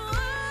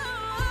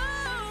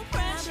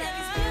precious. My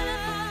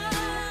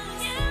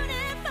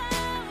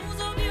black is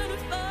beautiful,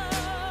 beautiful.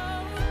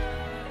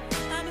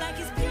 My black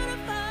is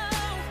beautiful,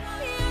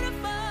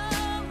 beautiful.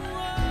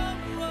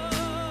 Whoa,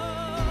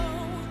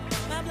 whoa.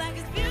 My black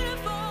is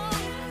beautiful,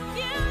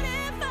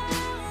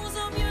 beautiful,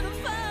 so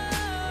beautiful.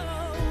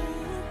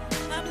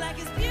 My black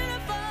is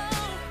beautiful,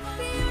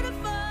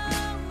 beautiful.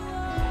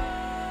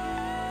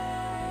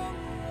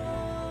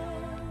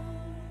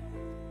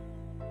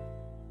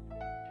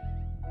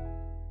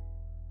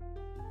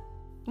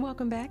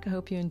 Welcome back. I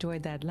hope you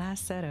enjoyed that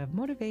last set of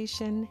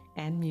motivation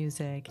and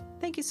music.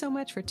 Thank you so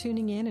much for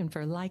tuning in and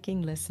for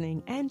liking,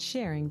 listening, and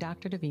sharing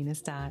Dr.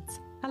 Davina's Thoughts.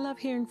 I love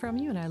hearing from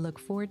you, and I look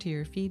forward to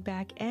your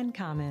feedback and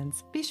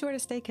comments. Be sure to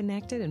stay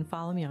connected and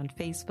follow me on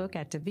Facebook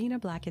at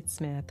Davina Blackett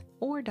Smith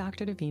or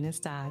Dr. Davina's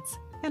Thoughts,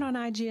 and on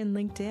IG and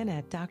LinkedIn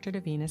at Dr.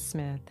 Davina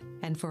Smith.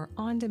 And for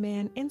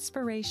on-demand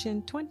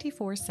inspiration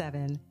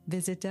 24/7,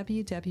 visit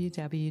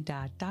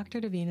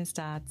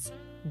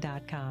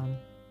www.drdavinasthoughts.com.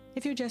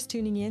 If you're just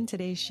tuning in,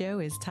 today's show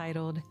is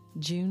titled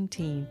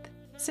Juneteenth.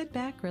 Sit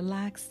back,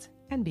 relax,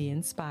 and be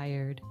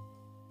inspired.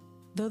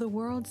 Though the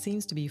world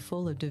seems to be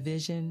full of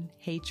division,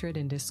 hatred,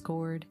 and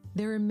discord,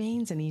 there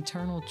remains an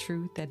eternal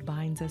truth that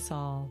binds us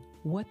all.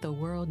 What the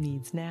world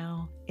needs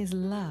now is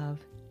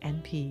love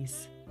and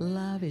peace.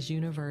 Love is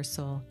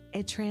universal.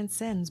 It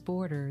transcends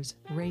borders,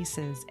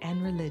 races,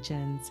 and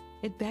religions.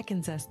 It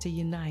beckons us to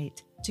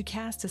unite, to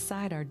cast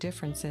aside our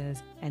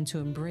differences, and to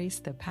embrace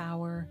the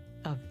power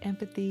of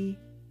empathy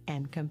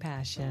and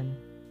compassion.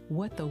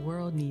 What the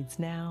world needs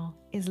now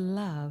is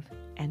love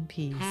and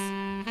peace.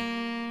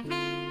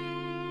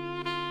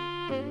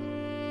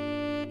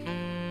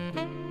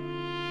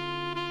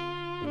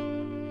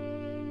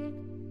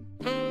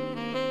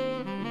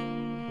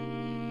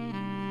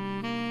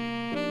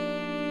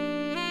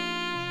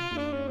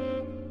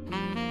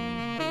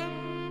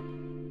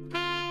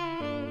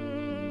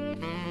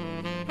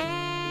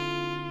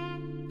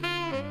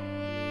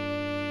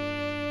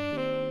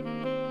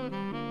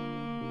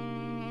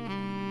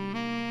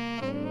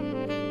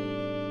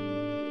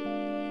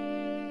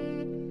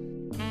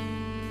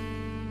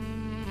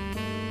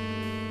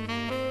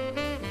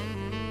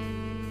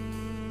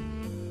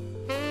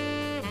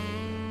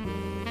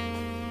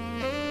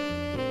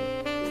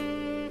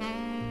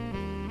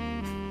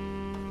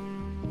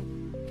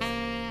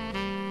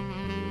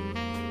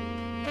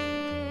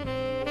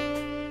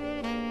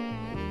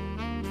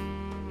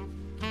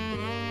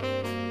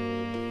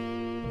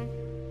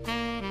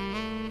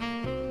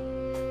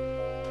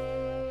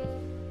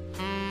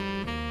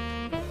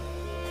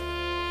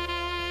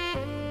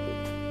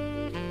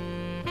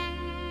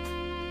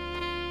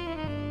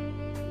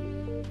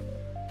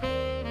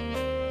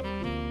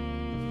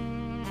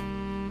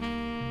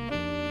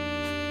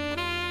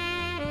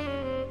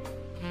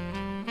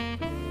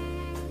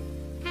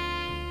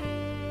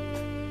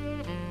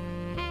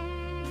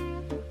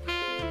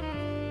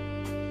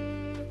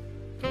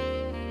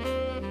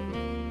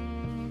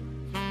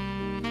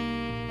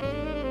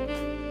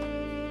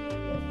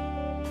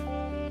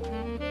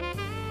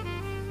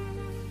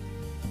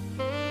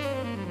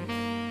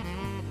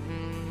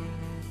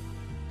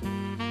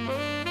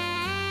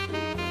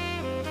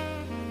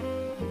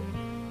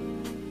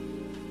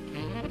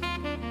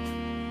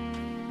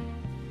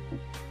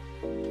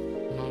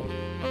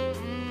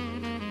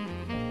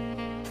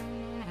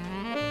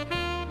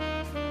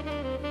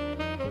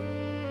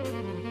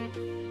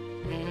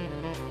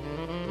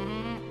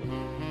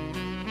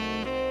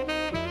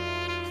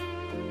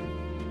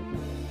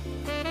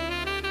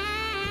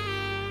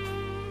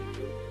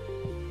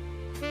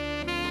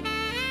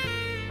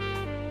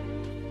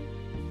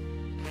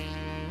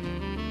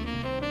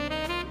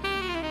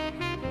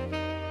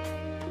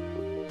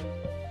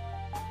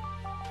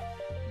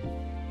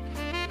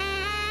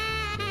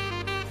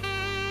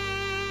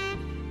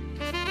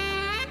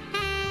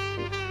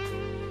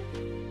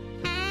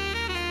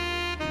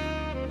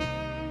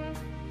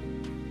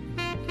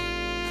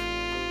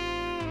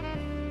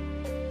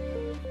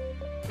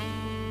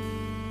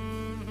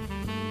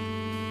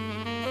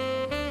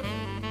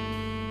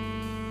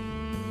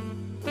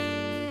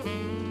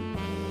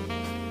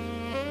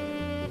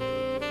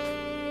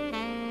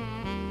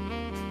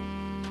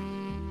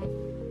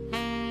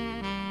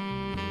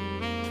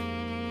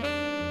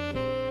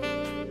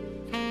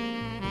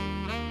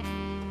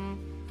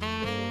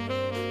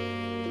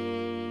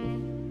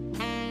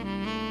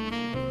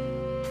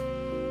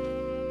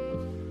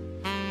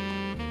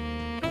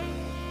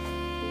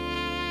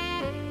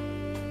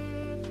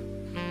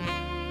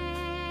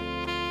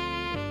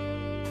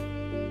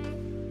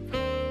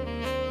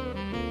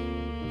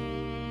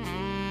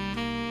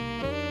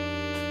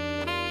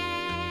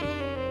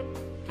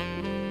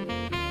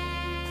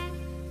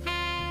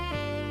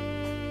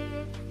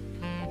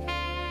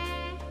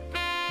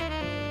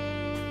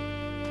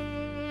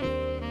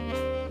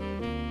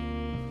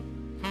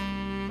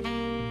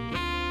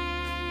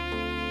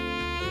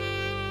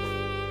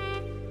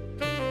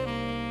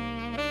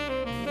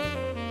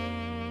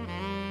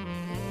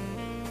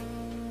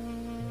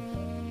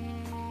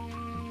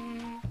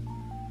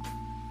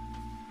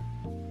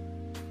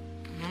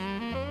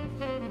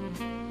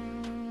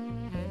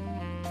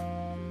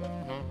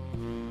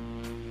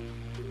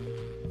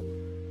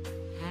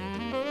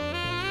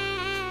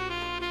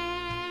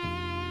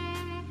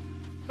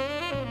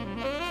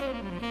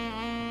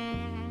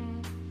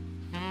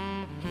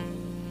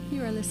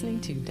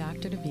 listening to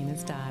Dr.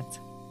 Davina's Dots.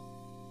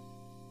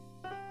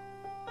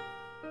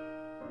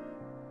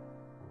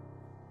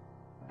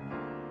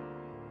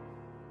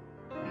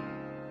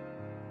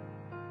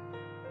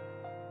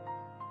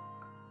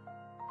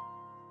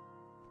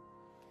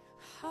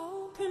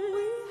 How can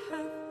we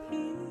have peace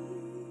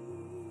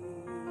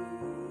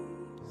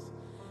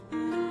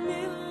in the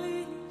Middle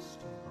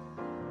East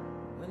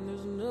when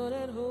there's none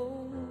at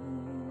home?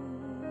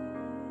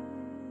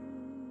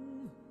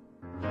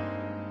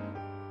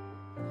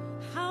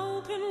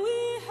 How can we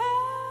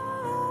have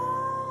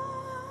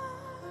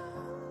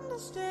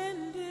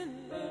understanding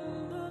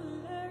in the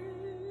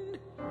land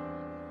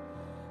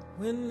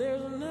when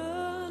there's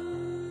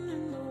none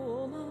in the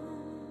woman?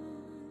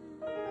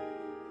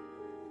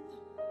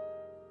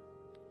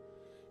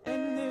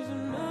 And there's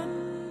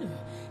none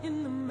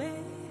in the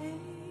man.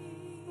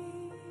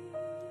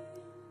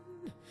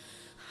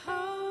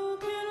 How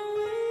can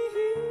we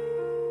heal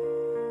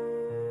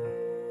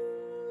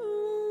the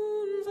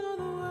wounds of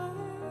the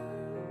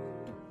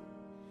world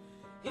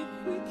if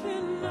we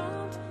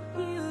cannot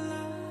heal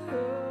our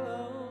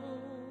own?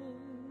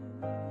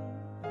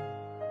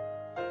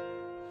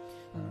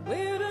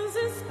 Where does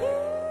this peace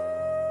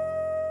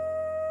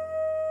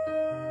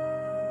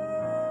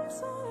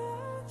on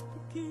earth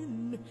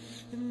begin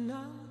if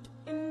not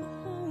in the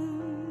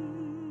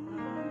home?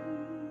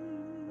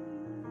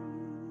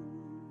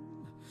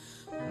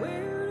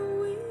 Where do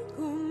we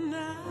go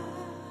now?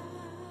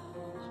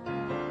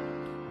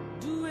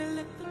 Do we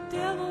let the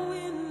devil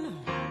win,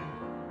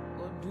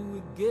 or do we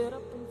get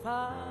up and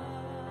fight?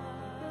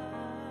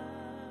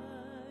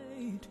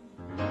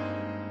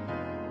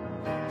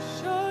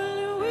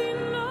 Surely we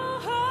know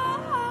how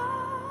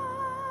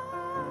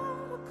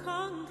to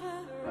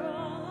conquer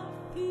all of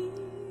fear,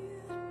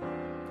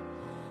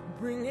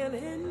 bring an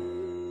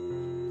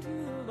end to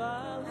the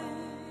violence,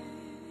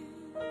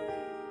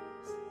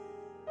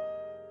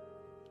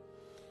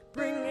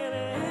 bring an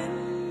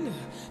end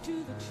to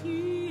the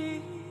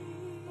tears.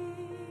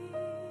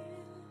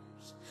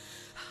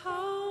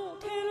 How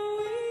can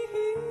we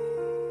heal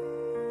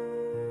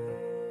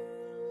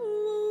the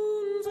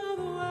wounds of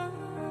the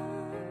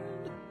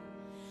world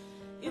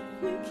if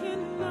we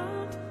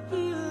cannot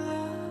heal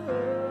our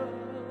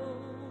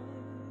own?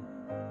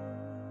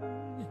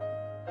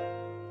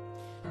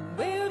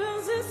 Where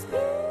does this peace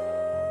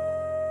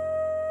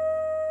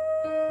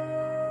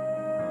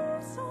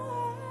on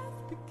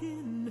earth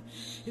begin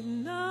if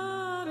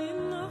not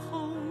in the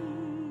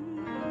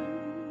home?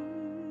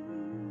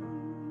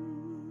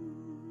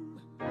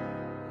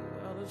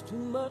 Well, there's too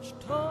much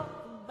talk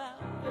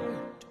about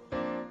it,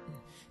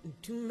 and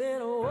too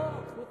many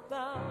walk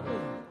without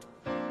it.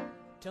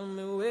 Tell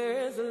me,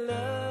 where is the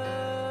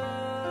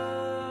love?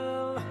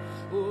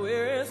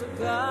 Where is the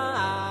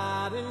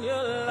God in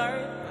your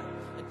life?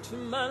 To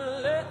my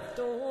left,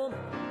 a woman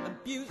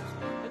abuses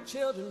her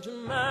children. To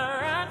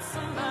my right,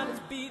 somebody's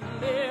beating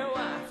their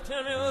wife.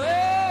 Tell me,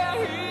 where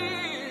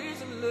is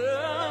the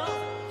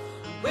love?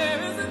 Where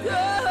is the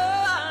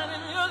God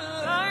in your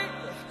life?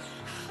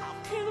 How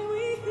can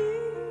we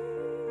heal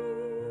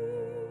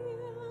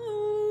the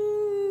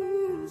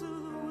wounds of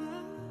the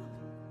world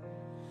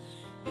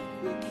if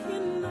we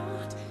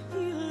cannot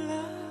heal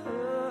our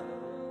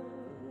own?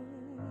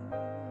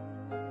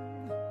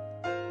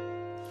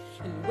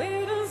 And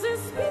where does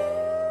this peace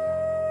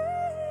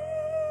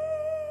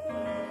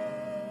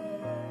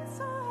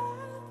on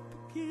earth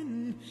begin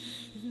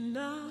if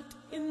not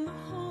in the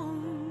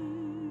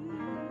home?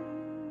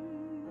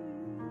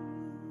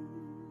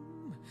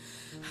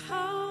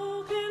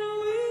 How can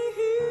we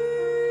heal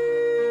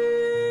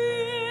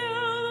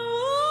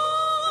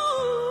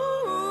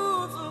the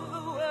wounds of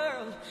the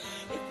world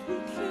if we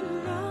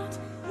cannot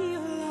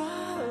heal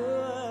our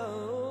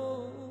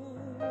own?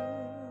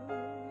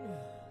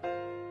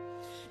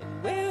 And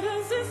where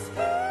does this peace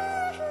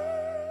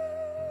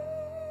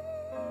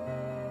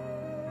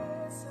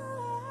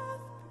on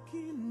earth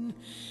begin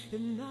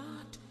if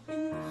not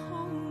in the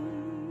home?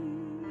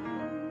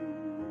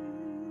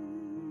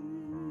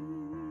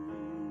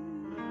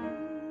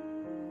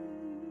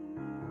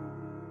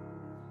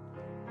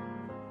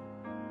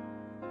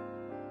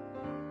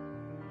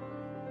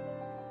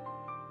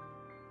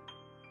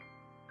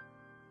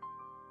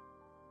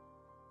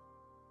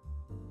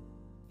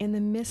 In the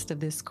midst of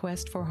this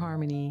quest for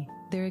harmony,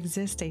 there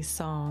exists a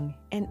song,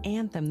 an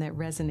anthem that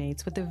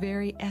resonates with the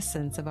very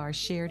essence of our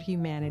shared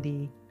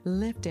humanity.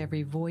 Lift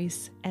every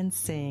voice and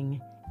sing.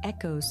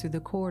 Echoes through the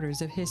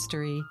quarters of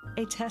history,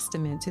 a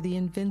testament to the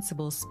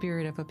invincible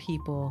spirit of a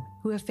people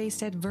who have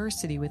faced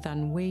adversity with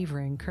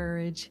unwavering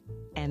courage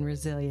and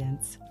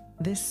resilience.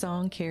 This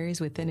song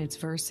carries within its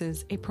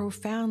verses a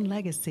profound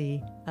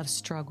legacy of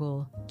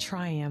struggle,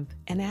 triumph,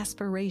 and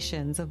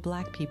aspirations of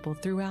Black people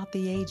throughout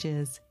the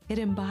ages. It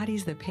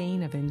embodies the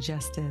pain of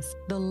injustice,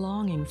 the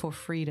longing for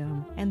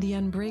freedom, and the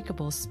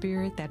unbreakable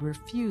spirit that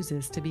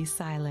refuses to be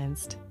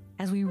silenced.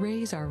 As we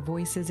raise our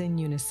voices in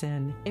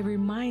unison, it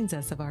reminds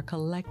us of our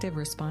collective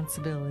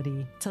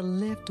responsibility to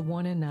lift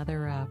one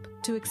another up,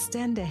 to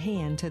extend a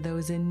hand to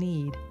those in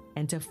need,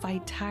 and to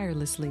fight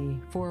tirelessly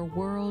for a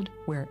world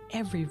where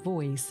every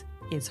voice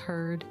is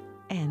heard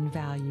and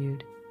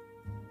valued.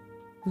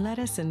 Let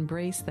us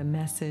embrace the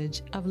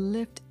message of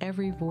lift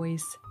every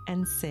voice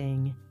and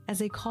sing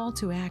as a call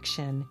to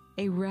action,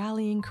 a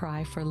rallying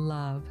cry for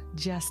love,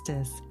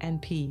 justice,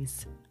 and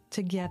peace.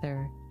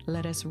 Together,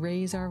 let us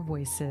raise our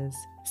voices,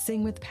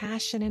 sing with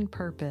passion and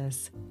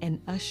purpose, and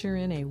usher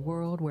in a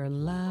world where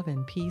love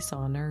and peace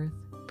on earth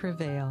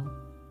prevail.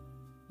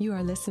 You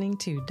are listening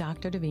to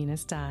Dr.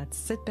 Davina's Dots.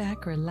 Sit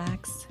back,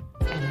 relax,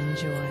 and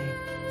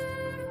enjoy.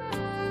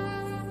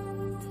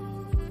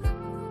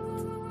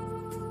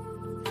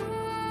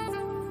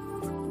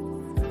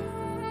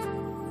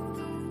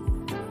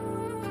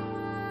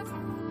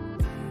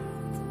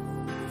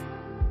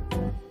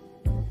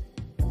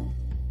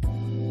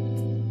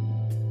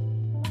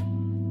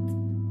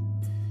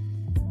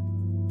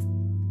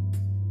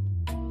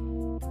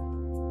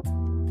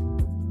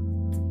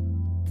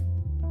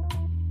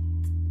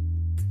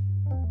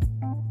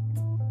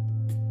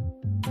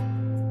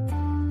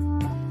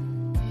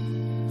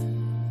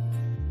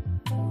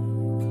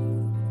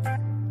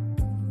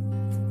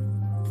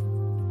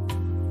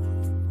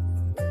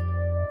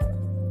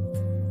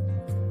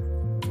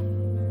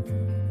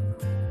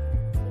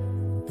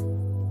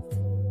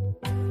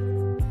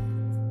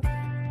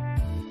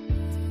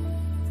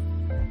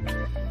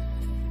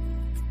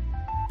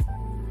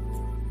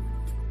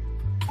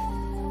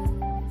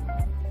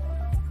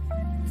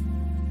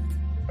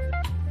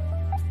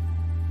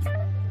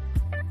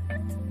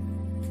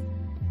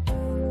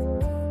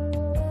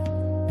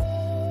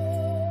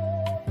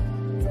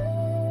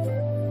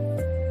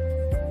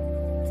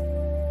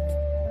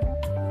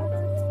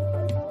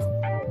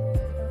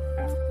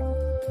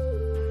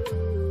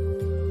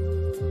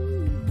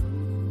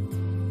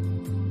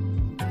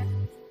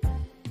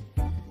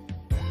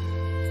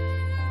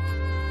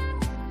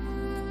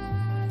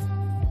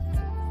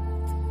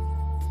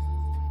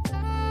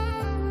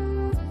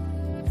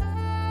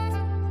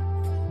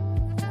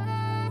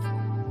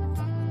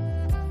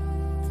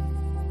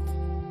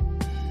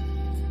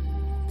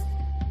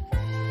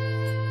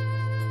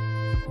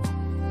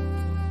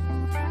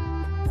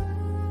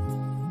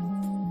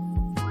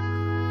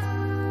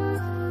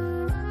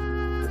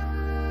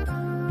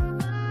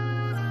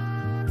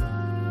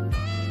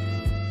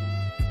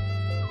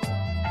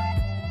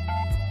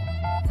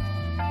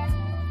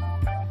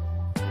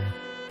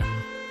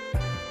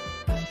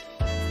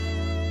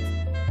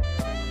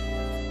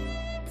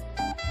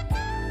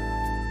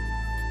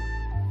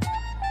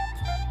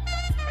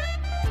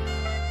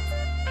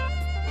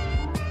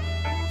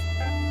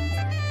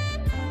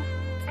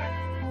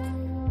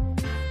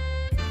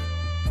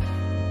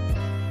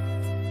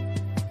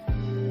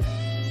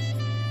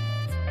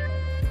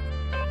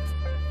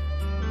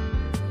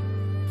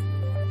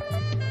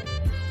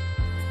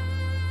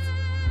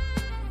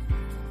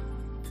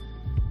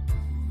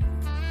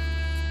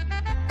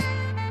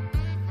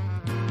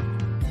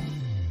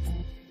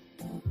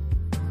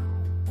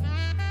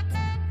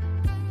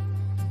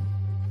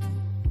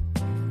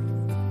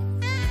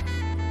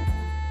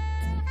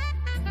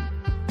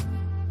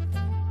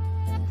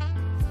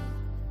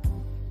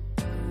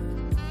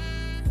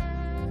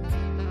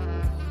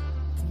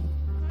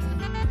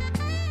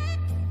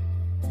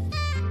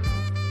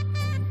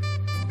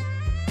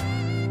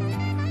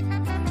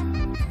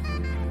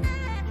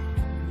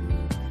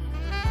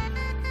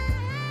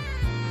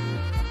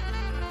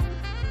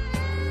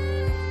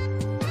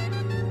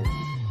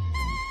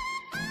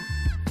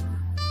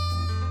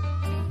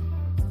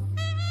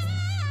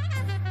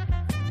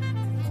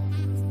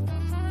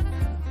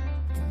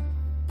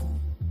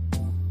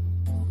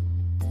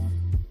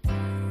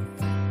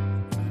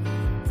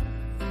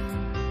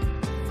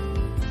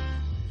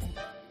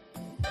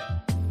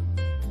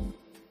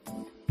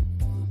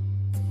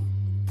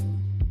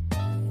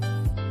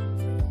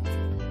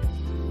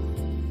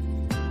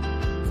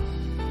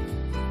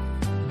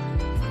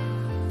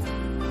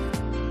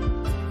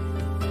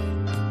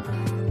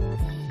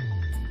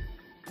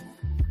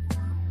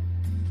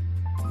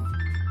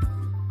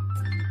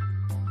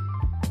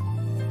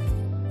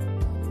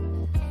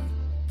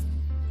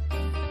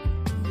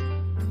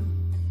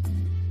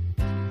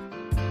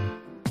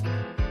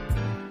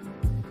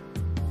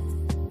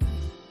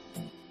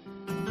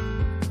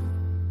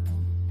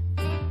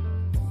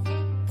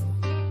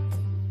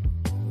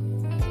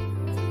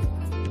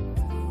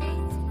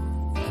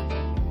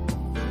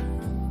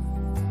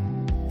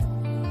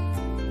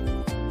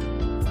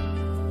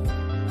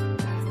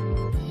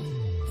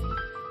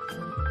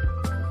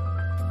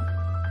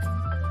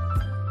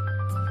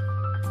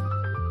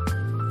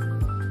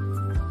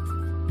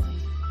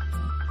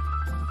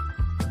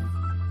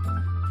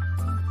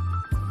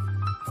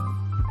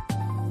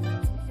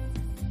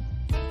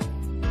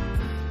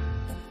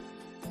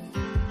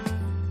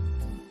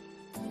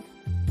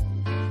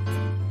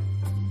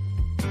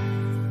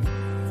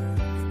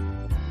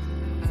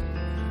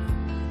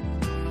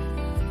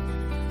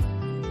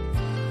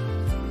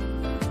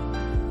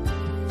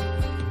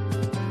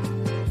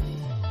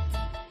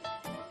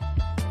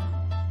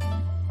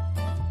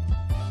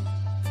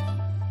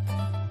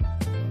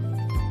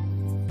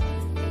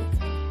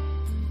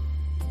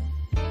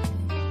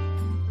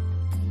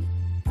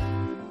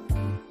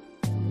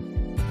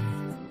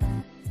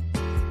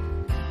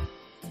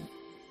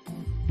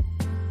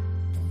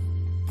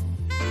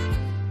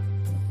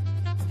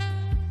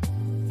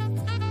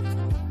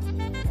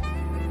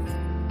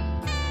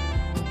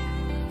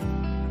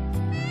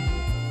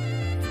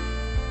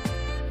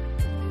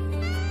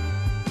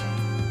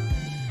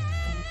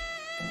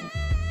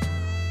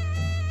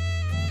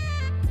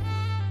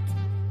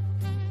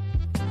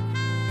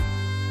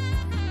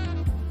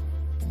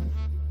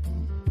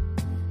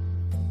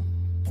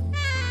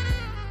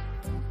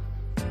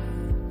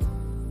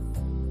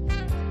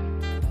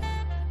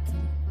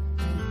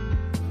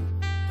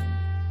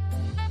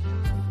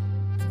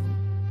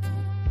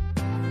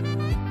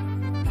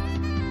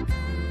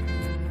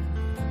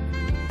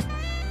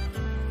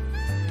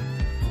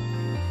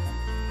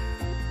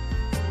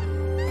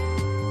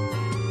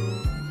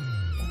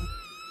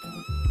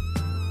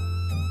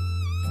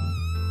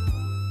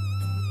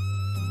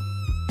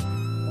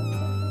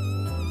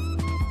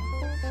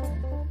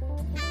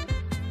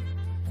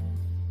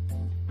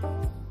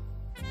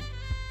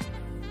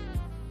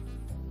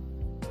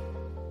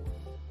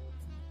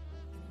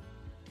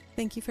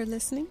 Thank you for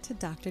listening to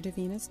Dr.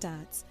 Davina's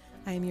Dots.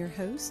 I am your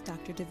host,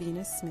 Dr.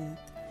 Davina Smith.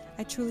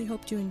 I truly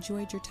hope you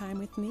enjoyed your time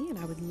with me, and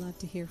I would love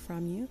to hear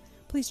from you.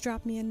 Please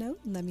drop me a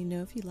note and let me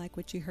know if you like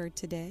what you heard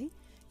today.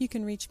 You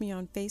can reach me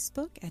on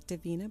Facebook at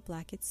Davina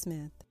Blackett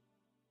Smith.